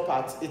is not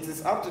part. It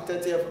is up to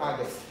 30th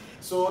August.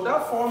 So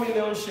that 4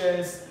 million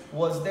shares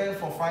was there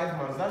for 5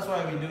 months. That's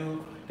why we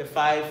do the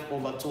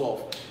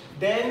 5/12.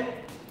 Then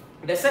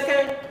the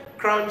second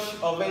crunch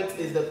of it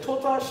is the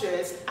total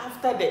shares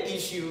after the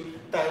issue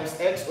times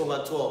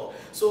x/12.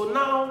 So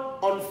now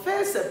on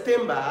 1st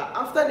September,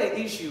 after the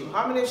issue,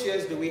 how many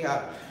shares do we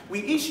have?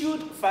 We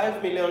issued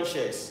 5 million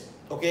shares,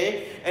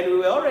 okay? And we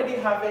were already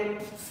having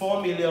 4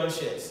 million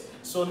shares.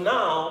 So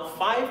now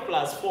 5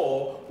 plus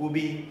 4 will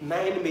be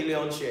 9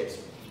 million shares.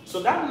 So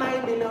that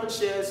 9 million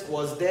shares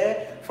was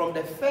there from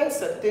the 1st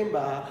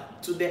September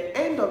to the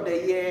end of the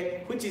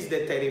year, which is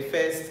the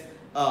 31st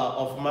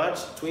of March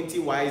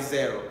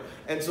 20Y0.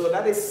 And so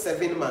that is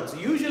 7 months.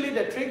 Usually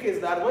the trick is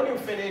that when you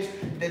finish,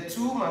 the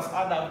 2 must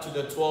add up to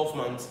the 12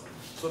 months.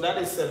 So that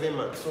is 7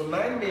 months. So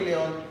 9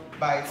 million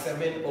by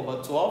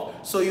 7/12.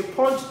 So you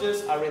punch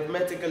this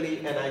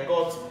arithmetically, and I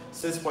got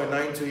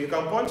 6.92. You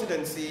can punch it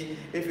and see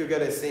if you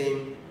get the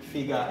same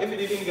figure. If you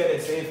didn't get the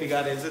same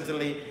figure, then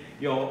certainly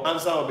your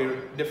answer will be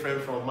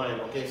different from mine.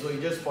 Okay, so you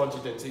just punch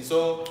it and see.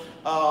 So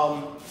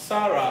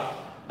Sarah,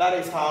 that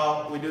is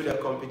how we do the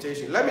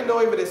computation. Let me know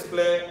if it is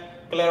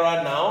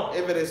clearer now.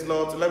 If it is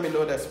not, let me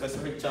know the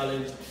specific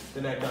challenge,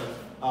 then I can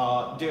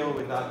deal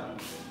with that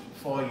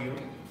for you.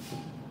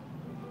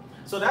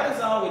 So that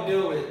is how we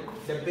deal with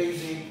the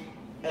basic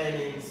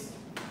earnings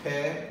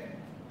per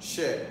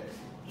share.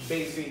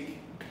 Basic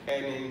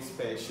earnings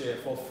per share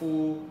for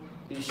full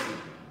issue.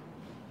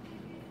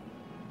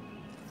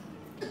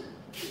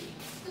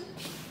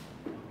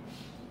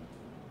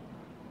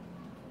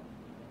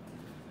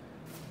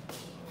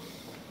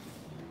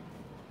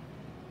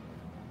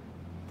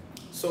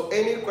 So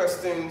any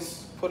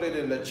questions, put it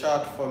in the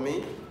chat for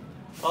me.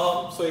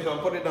 So you can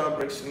put it down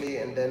briefly,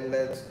 and then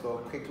let's go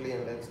quickly,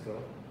 and let's go.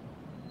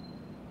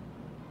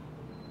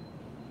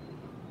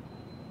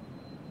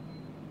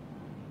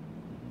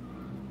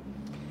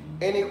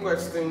 Any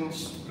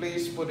questions,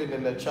 please put it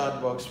in the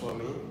chat box for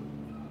me.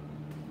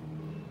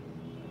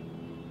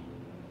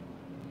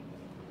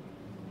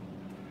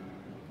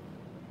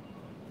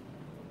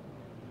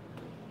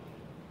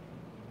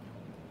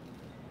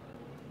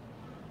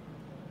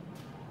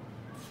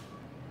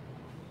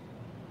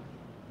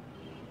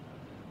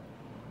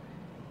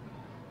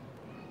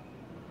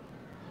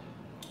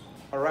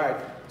 All right,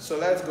 so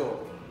let's go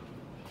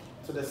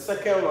to the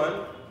second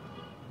one,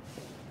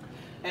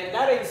 and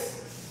that is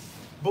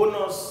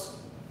bonus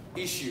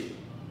issue.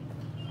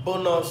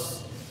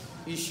 Bonus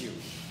issue.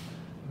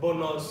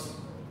 Bonus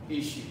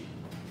issue.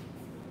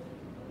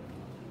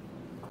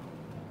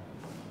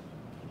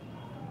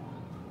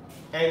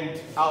 And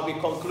I'll be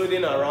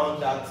concluding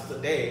around that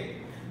today,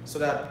 so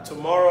that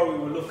tomorrow we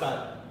will look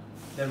at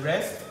the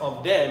rest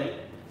of them,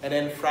 and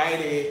then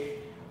Friday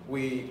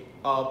we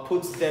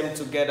put them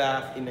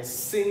together in a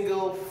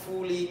single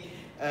fully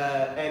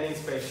earnings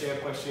per share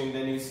question.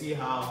 Then you see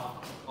how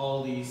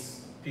all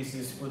these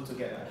pieces put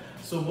together.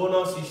 So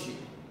bonus issue.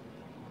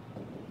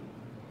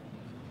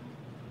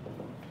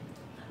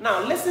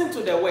 Now listen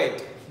to the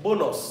word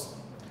bonus.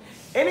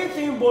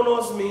 Anything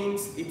bonus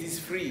means it is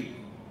free.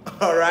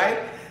 All right.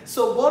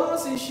 So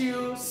bonus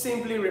issue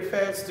simply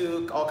refers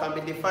to, or can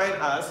be defined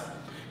as,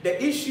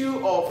 the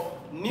issue of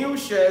new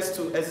shares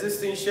to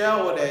existing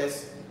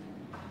shareholders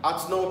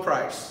at no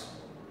price.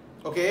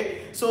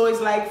 Okay, so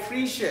it's like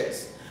free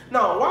shares.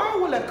 Now, why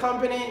will a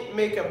company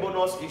make a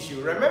bonus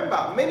issue?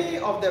 Remember, many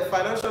of the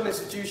financial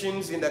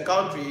institutions in the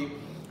country,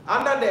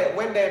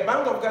 when the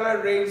Bank of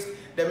Ghana raised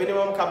the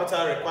minimum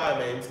capital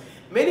requirements,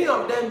 many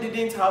of them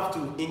didn't have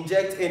to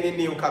inject any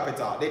new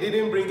capital. They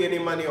didn't bring any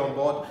money on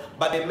board,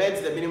 but they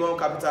met the minimum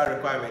capital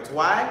requirements.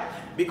 Why?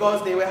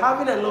 Because they were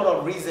having a lot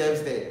of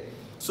reserves there.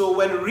 So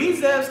when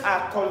reserves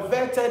are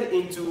converted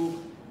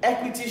into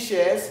equity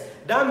shares,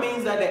 that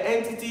means that the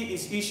entity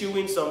is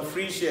issuing some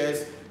free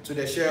shares to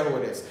the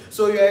shareholders.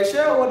 So you're a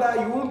shareholder,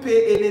 you won't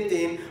pay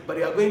anything, but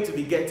you are going to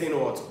be getting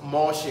what?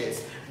 More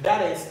shares.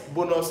 That is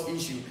bonus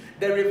issue.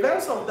 The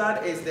reverse of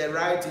that is the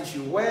right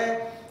issue,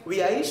 where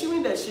we are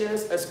issuing the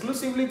shares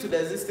exclusively to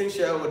the existing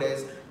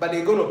shareholders, but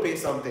they're going to pay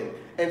something.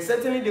 And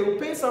certainly they will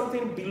pay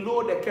something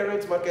below the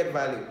current market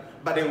value,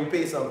 but they will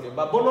pay something.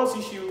 But bonus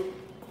issue,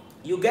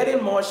 you're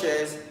getting more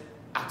shares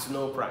at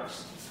no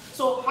price.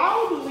 So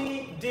how do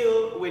we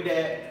deal with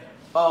the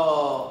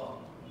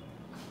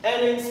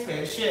earnings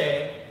per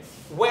share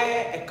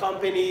where a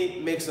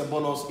company makes a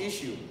bonus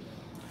issue?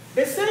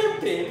 The same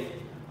thing,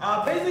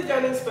 our basic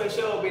earnings per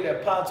share will be the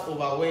part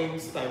over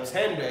wins times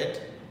 100.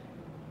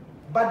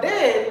 But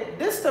then,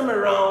 this time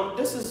around,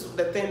 this is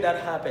the thing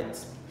that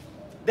happens.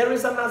 There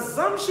is an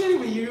assumption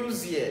we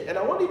use here, and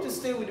I want you to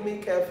stay with me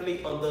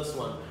carefully on this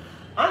one.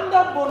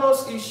 Under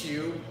bonus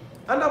issue,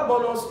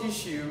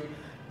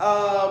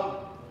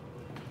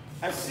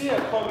 I see a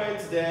comment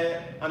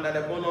there under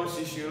the bonus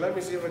issue. Let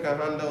me see if I can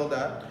handle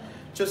that.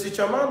 Josie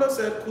Chamando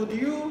said, could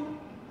you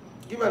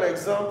give an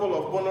example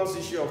of bonus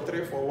issue of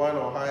 3 for 1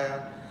 or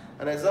higher?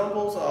 And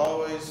examples are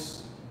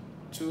always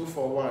 2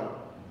 for 1.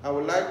 I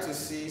would like to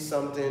see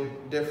something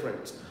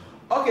different.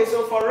 Okay,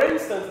 so for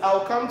instance,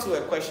 I'll come to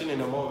a question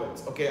in a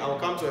moment. Okay, I'll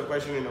come to a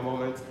question in a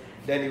moment.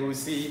 Then you will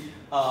see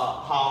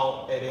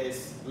how it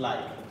is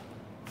like.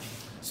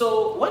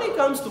 So when it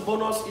comes to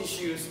bonus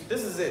issues,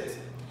 this is it.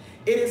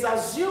 It is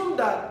assumed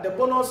that the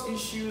bonus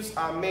issues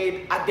are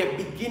made at the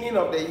beginning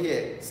of the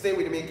year. Stay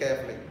with me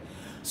carefully.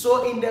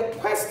 So in the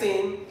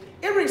question,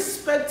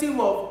 irrespective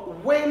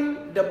of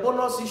when the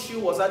bonus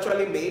issue was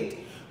actually made,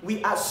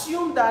 we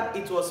assume that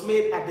it was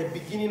made at the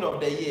beginning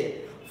of the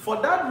year.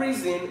 For that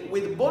reason,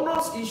 with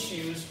bonus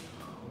issues,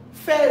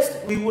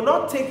 first, we will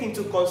not take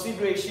into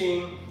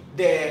consideration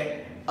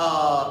the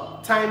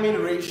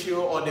timing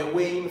ratio or the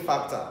weighing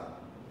factor.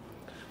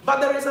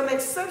 But there is an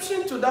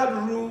exception to that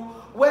rule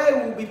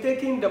where we'll be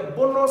taking the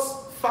bonus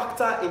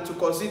factor into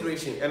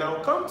consideration. And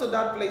I'll come to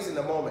that place in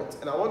a moment.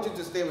 And I want you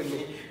to stay with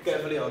me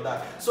carefully on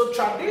that. So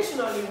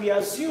traditionally, we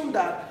assume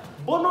that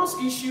bonus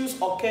issues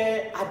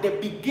occur at the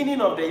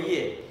beginning of the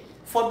year.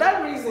 For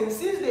that reason,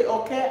 since they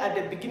occur at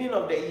the beginning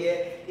of the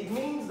year, it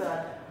means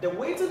that the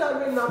weighted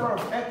average number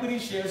of equity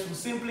shares will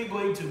simply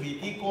going to be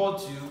equal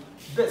to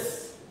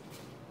this.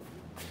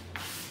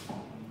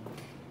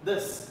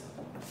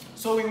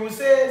 So we will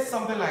say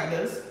something like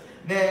this.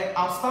 The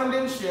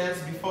outstanding shares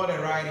before the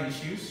right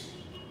issues.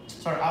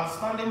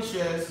 Outstanding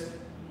shares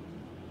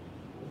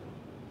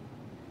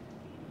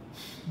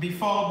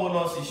before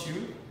bonus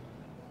issue.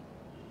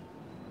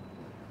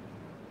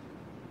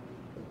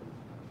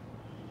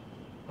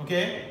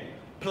 Okay,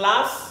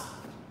 plus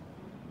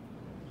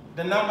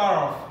the number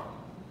of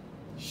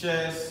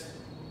shares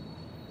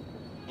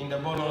in the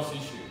bonus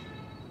issue.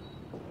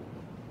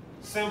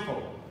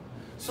 Simple.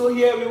 So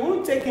here we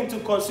won't take into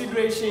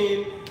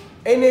consideration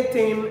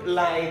anything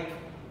like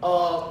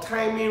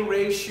timing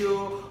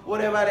ratio,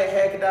 whatever the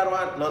heck that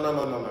one. No.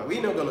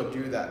 We're not gonna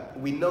do that.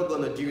 We're not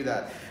gonna do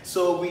that.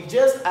 So we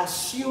just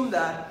assume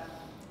that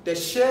the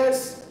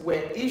shares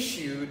were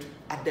issued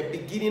at the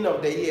beginning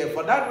of the year.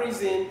 For that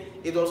reason,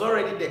 it was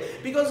already there.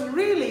 Because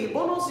really,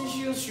 bonus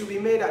issues should be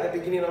made at the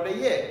beginning of the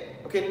year.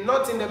 Okay,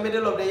 not in the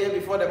middle of the year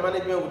before the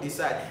management will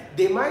decide.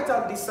 They might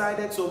have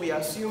decided, so we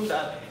assume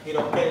that it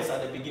occurs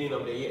at the beginning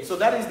of the year. So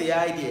that is the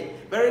idea.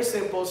 Very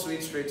simple,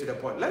 sweet, straight to the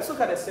point. Let's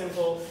look at a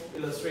simple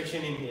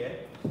illustration in here.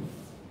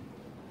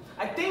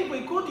 I think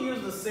we could use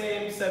the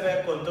same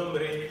seven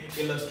contemporary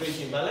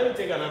illustration, but let me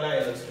take another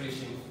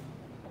illustration.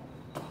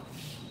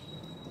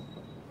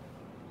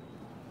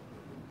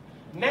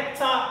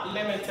 Nectar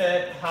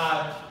Limited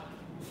had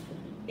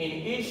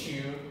in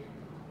issue,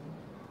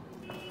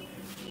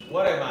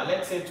 whatever,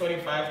 let's say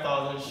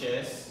 25,000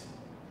 shares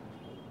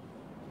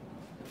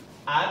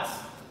at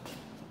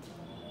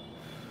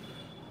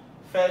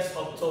 1st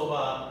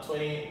October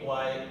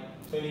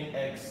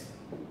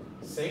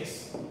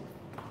 20x6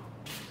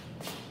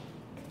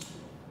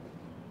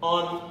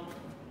 on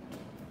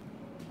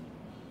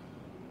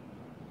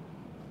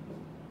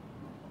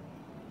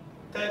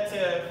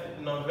 30th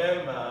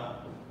November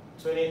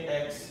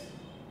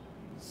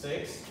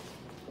 20x6.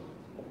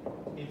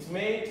 It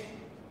made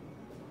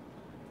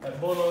a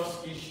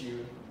bonus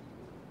issue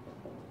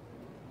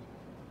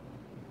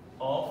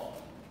of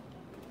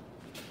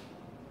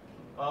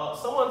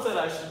someone said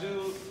I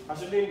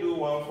shouldn't do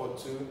 1 for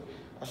 2.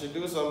 I should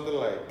do something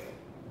like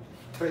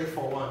 3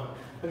 for 1.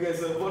 Okay,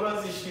 so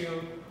bonus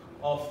issue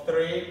of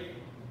 3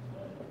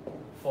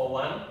 for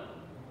 1.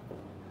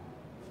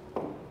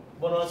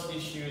 Bonus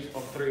issues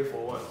of 3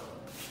 for 1.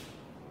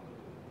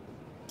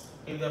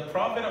 If the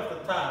profit of the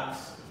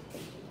tax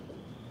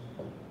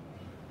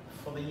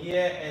for the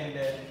year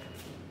ended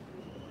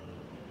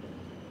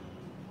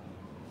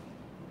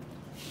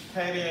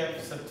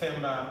 30th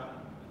September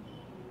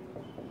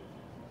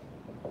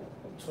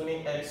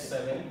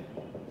 20X7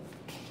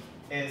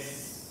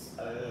 is,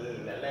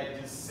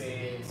 let's just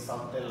say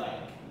something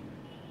like,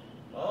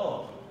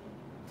 $10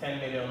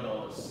 million.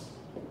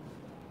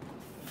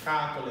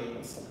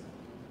 Calculate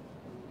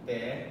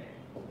the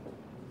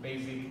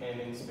basic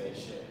earnings per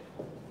share.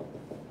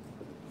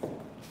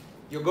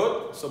 You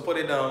good? So put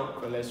it down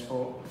for let's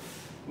roll.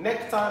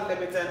 Nectar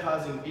Limited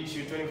has in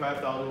issue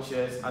 25,000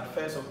 shares at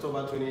 1st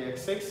October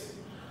 20X6.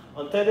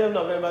 On 30th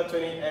November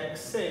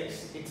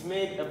 20X6, it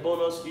made a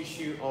bonus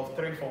issue of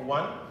 3 for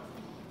 1.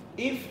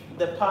 If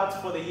the part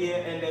for the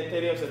year ended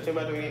 30th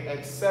September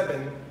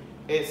 20X7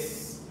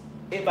 is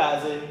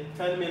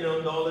 $10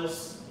 million,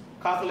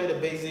 calculate the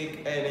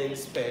basic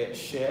earnings per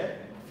share.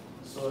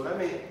 So let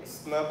me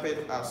snap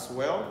it as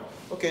well.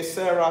 Okay,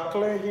 Sarah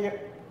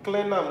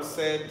Clenham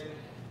said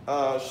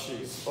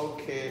she's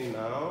okay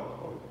now.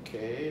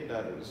 Okay,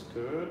 that is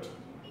good.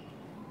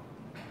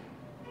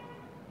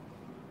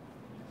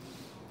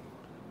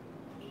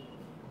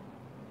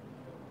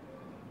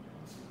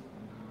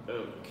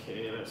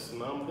 Okay, that's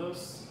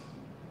numbers.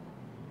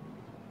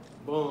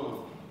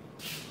 Boom.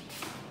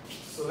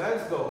 So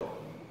let's go.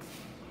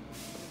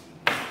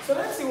 So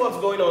let's see what's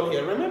going on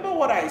here. Remember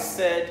what I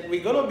said,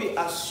 we're going to be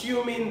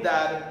assuming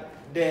that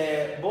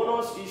the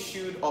bonus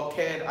issued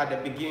occurred at the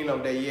beginning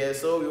of the year,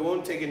 so we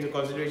won't take into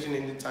consideration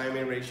in the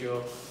timing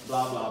ratio,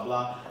 blah, blah,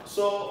 blah.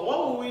 So what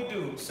will we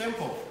do?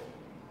 Simple.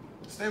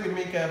 Stay with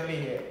me carefully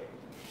here.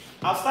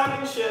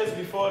 Outstanding shares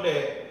before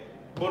the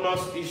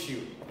bonus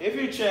issue. If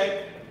you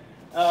check,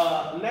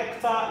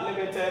 Nectar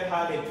Limited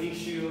had an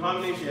issue, how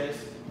many shares?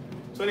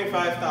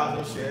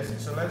 25,000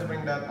 shares. So let's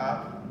bring that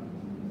up.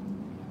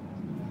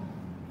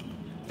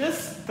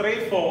 This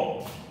thing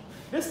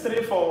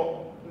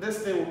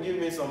will give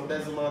me some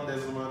decimal.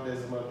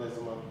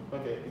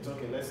 Okay, it's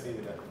okay, let's stay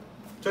with that.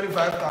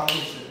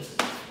 25,000 shares.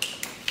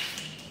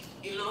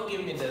 It don't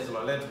give me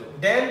decimal, let's go.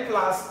 Then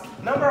plus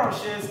number of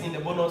shares in the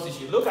bonus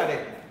issue. Look at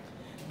it.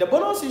 The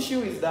bonus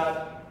issue is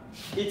that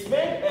it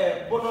made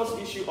a bonus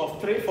issue of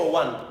 3 for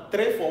 1,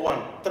 3 for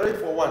 1, 3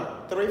 for 1,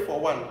 3 for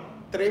 1,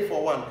 3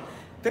 for 1.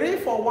 3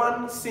 for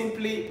 1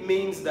 simply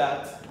means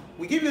that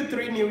we give you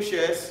 3 new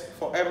shares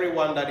for every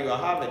one that you are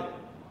having.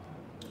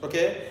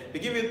 Okay? We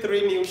give you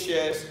 3 new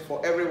shares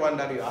for every one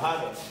that you are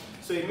having.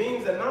 So it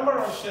means the number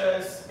of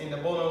shares in the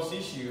bonus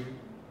issue.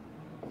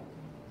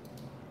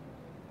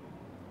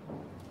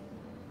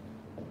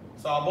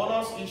 So our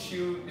bonus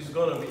issue is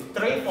going to be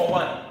 3 for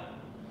 1.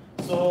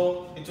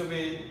 So it will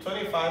be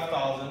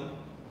 25,000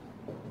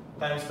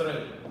 times 3.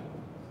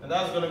 And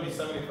that's going to be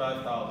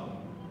 75,000.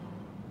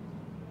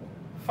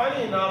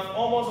 Funny enough,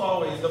 almost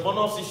always the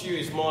bonus issue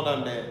is more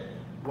than the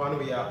one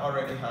we are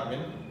already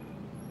having.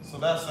 So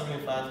that's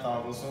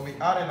 75,000. So we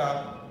add it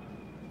up,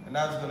 and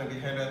that's going to be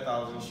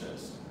 100,000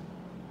 shares.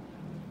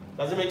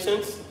 Does it make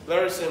sense?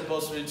 Very simple,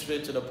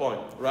 straight to the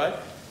point, right?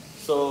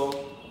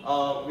 So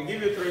we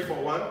give you 3 for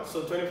 1,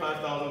 so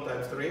 25,000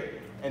 times 3,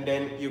 and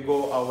then you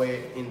go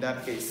away in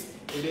that case.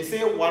 If they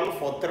say 1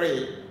 for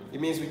 3, it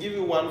means we give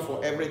you 1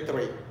 for every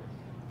 3.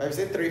 But if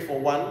you say 3 for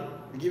 1,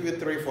 we give you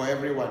 3 for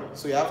every 1.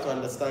 So you have to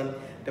understand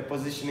the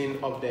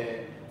positioning of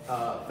the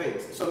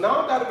things. So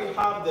now that we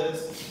have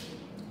this,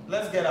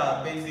 let's get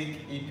our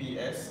basic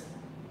EPS.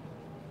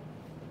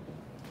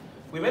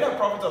 We made a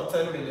profit of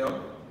 10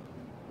 million.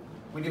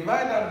 We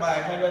divide that by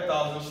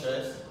 100,000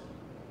 shares.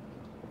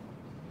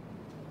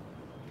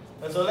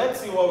 And so let's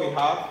see what we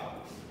have.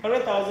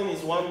 100,000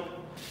 is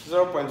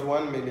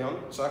 0.1 million.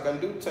 So I can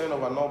do 10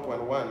 over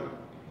 0.1.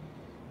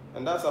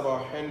 And that's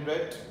about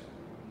 100.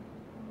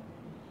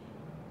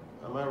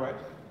 Am I right?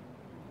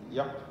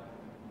 Yep.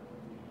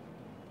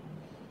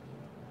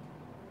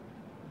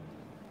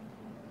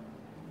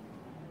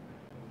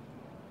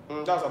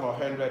 That's about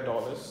 $100.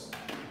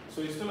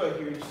 So it's still a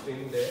huge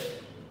thing there.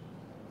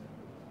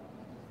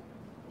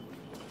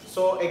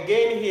 So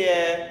again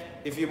here,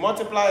 if you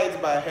multiply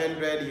it by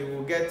 100, you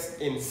will get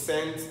in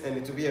cents, and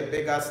it will be a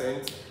bigger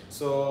cent.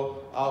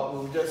 So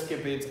we'll just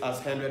keep it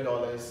as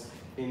 $100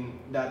 in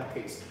that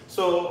case.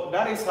 So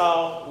that is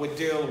how we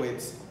deal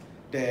with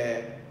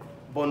the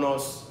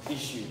bonus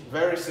issue.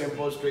 Very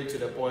simple, straight to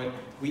the point.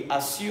 We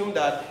assume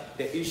that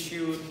the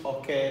issue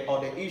occurred,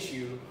 or the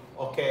issue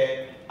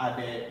occurred at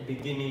the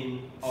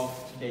beginning of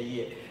the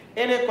year.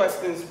 Any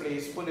questions,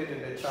 please put it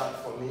in the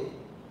chat for me.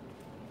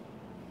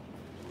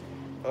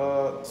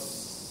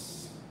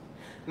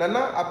 Nana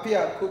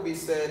Apia Kubi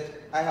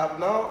said, I have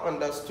now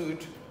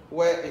understood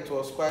where it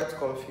was quite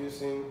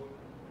confusing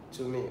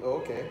to me.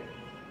 Okay,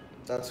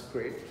 that's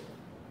great.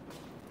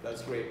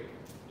 That's great.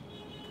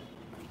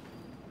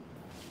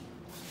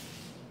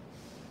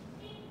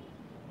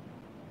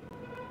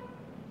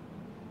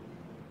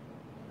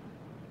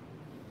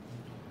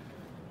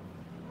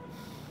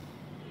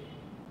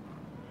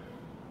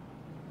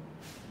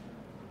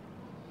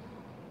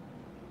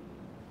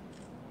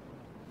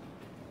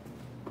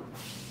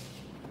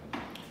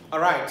 All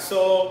right,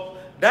 so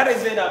that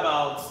is it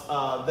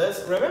about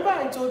this. Remember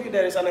I told you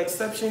there is an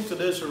exception to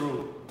this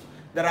rule.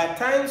 There are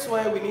times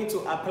where we need to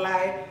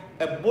apply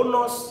a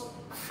bonus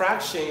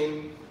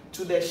fraction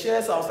to the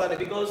shares outstanding,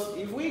 because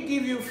if we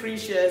give you free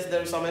shares,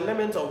 there is some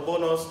element of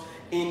bonus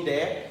in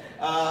there,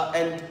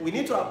 and we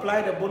need to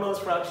apply the bonus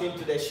fraction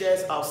to the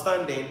shares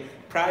outstanding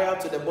prior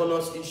to the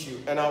bonus issue,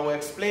 and I will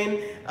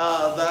explain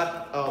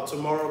that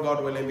tomorrow,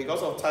 God willing.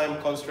 Because of time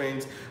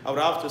constraints, I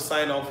would have to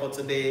sign off for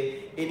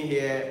today in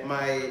here.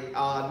 My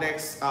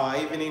next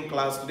evening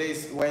class, today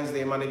is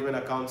Wednesday, management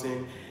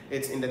accounting.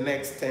 It's in the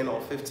next 10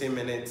 or 15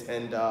 minutes,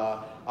 and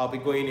I'll be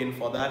going in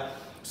for that.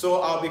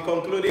 So I'll be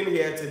concluding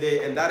here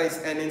today, and that is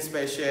earnings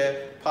per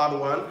share part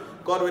 1.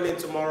 God willing,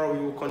 tomorrow we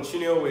will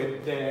continue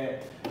with the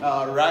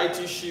right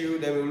issue.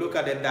 Then we'll look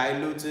at the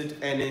diluted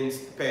earnings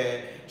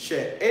per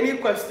share. Any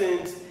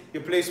questions, you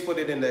please put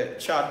it in the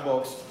chat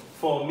box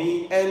for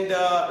me. And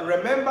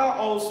remember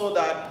also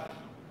that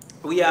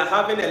we are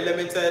having a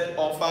limited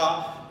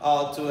offer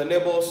to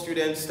enable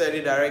students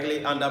study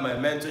directly under my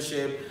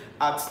mentorship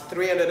at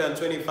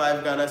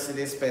 325 Ghana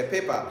cedis per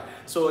paper.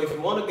 So if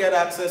you want to get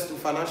access to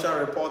financial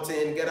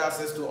reporting, get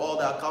access to all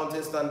the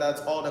accounting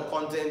standards, all the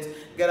content,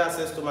 get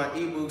access to my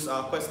ebooks,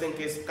 our question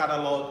case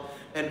catalog,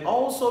 and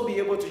also be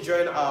able to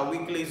join our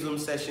weekly Zoom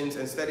sessions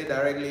and study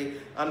directly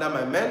under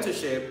my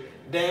mentorship,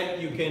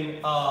 then you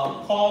can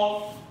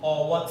call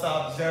or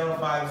WhatsApp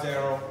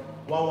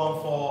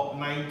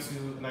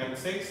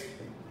 050-114-9296.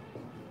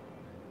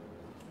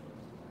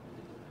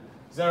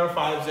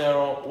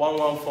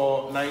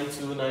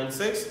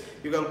 050-114-9296.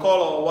 You can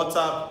call or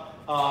WhatsApp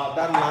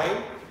that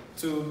line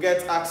to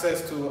get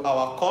access to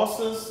our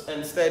courses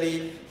and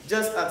study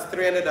just at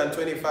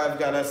 325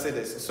 Ghana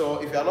cedis.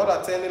 So if you are not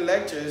attending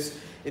lectures,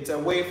 it's a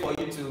way for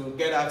you to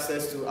get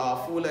access to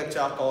our full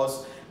lecture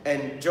course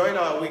and join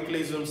our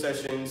weekly Zoom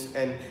sessions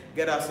and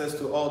get access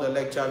to all the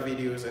lecture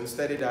videos and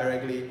study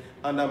directly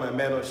under my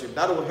mentorship.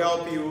 That will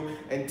help you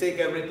and take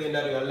everything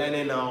that you are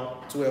learning now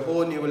to a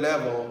whole new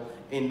level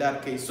in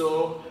that case.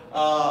 So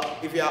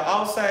if you are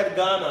outside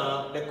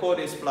Ghana, the code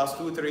is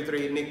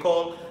 +233.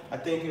 Nicole, I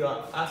think you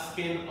are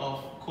asking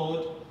of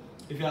code.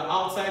 If you are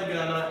outside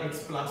Ghana,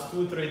 it's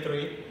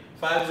 +233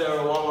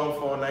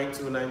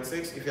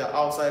 50-114-9296 if you are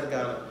outside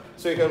Ghana.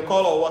 So you can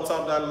call or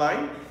WhatsApp that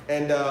line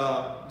and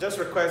just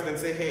request and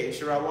say, hey,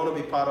 Nhyira, I want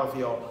to be part of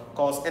your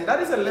course. And that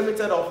is a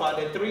limited offer.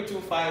 The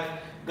 325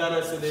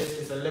 Ghana cedis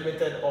is a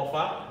limited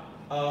offer.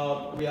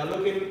 We are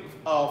looking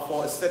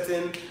for a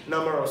certain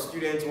number of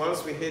students.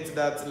 Once we hit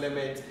that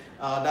limit,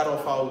 that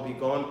offer will be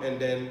gone, and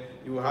then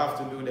you will have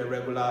to do the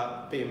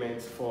regular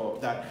payments for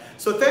that.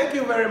 So thank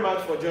you very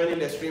much for joining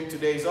the stream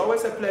today. It's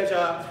always a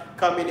pleasure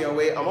coming your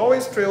way. I'm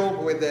always thrilled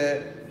with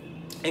the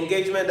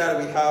engagement that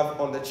we have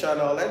on the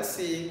channel. Let's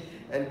see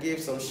and give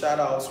some shout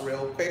outs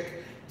real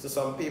quick to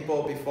some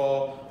people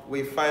before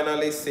we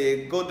finally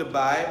say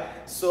goodbye.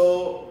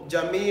 So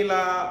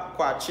Jamila,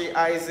 Kwachi,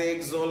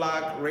 Isaac,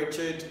 Zolak,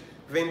 Richard,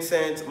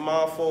 Vincent,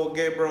 Marfo,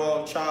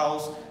 Gabriel,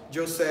 Charles,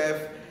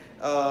 Joseph,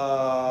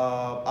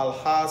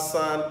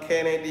 Al-Hassan,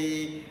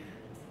 Kennedy,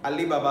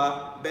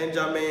 Alibaba,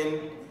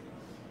 Benjamin,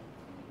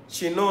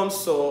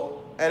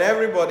 Chinonso, and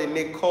everybody,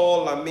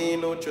 Nicole,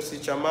 Lamino, Chosi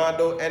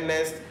Chamado,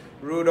 Ernest,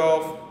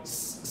 Rudolph,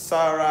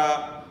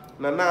 Sarah,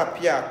 Nana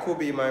Pia,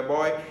 Kubi, my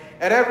boy,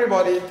 and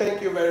everybody,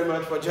 thank you very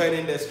much for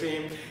joining the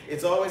stream.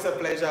 It's always a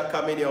pleasure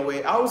coming your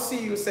way. I'll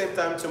see you same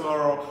time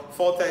tomorrow,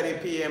 4:30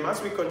 p.m.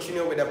 as we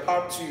continue with the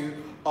part 2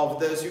 of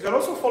this. You can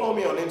also follow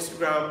me on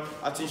Instagram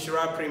at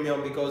Nhyira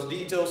Premium, because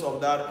details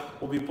of that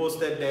will be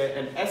posted there,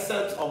 and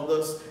essence of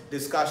this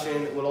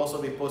discussion will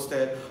also be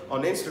posted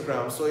on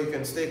Instagram, so you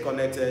can stay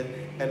connected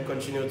and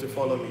continue to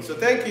follow me. So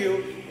thank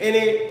you.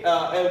 Any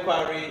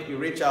inquiry, you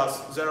reach out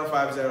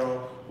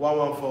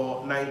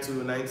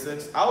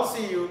 050-114-9296. I'll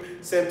see you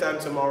same time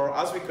tomorrow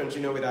as we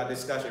continue with our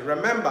discussion.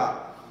 Remember,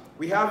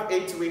 we have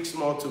 8 weeks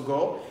more to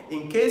go.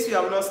 In case you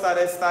have not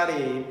started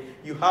studying,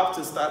 you have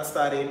to start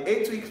studying.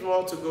 8 weeks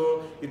more to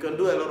go. You can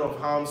do a lot of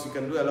harms, you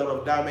can do a lot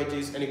of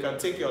damages, and you can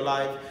take your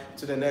life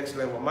to the next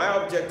level. My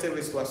objective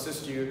is to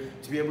assist you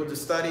to be able to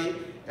study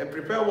and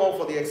prepare well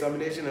for the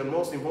examination, and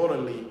most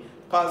importantly,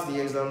 pass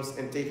the exams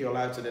and take your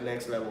life to the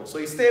next level. So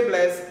you stay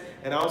blessed,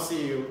 and I'll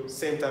see you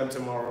same time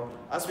tomorrow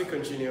as we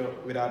continue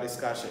with our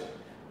discussion.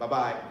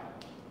 Bye-bye.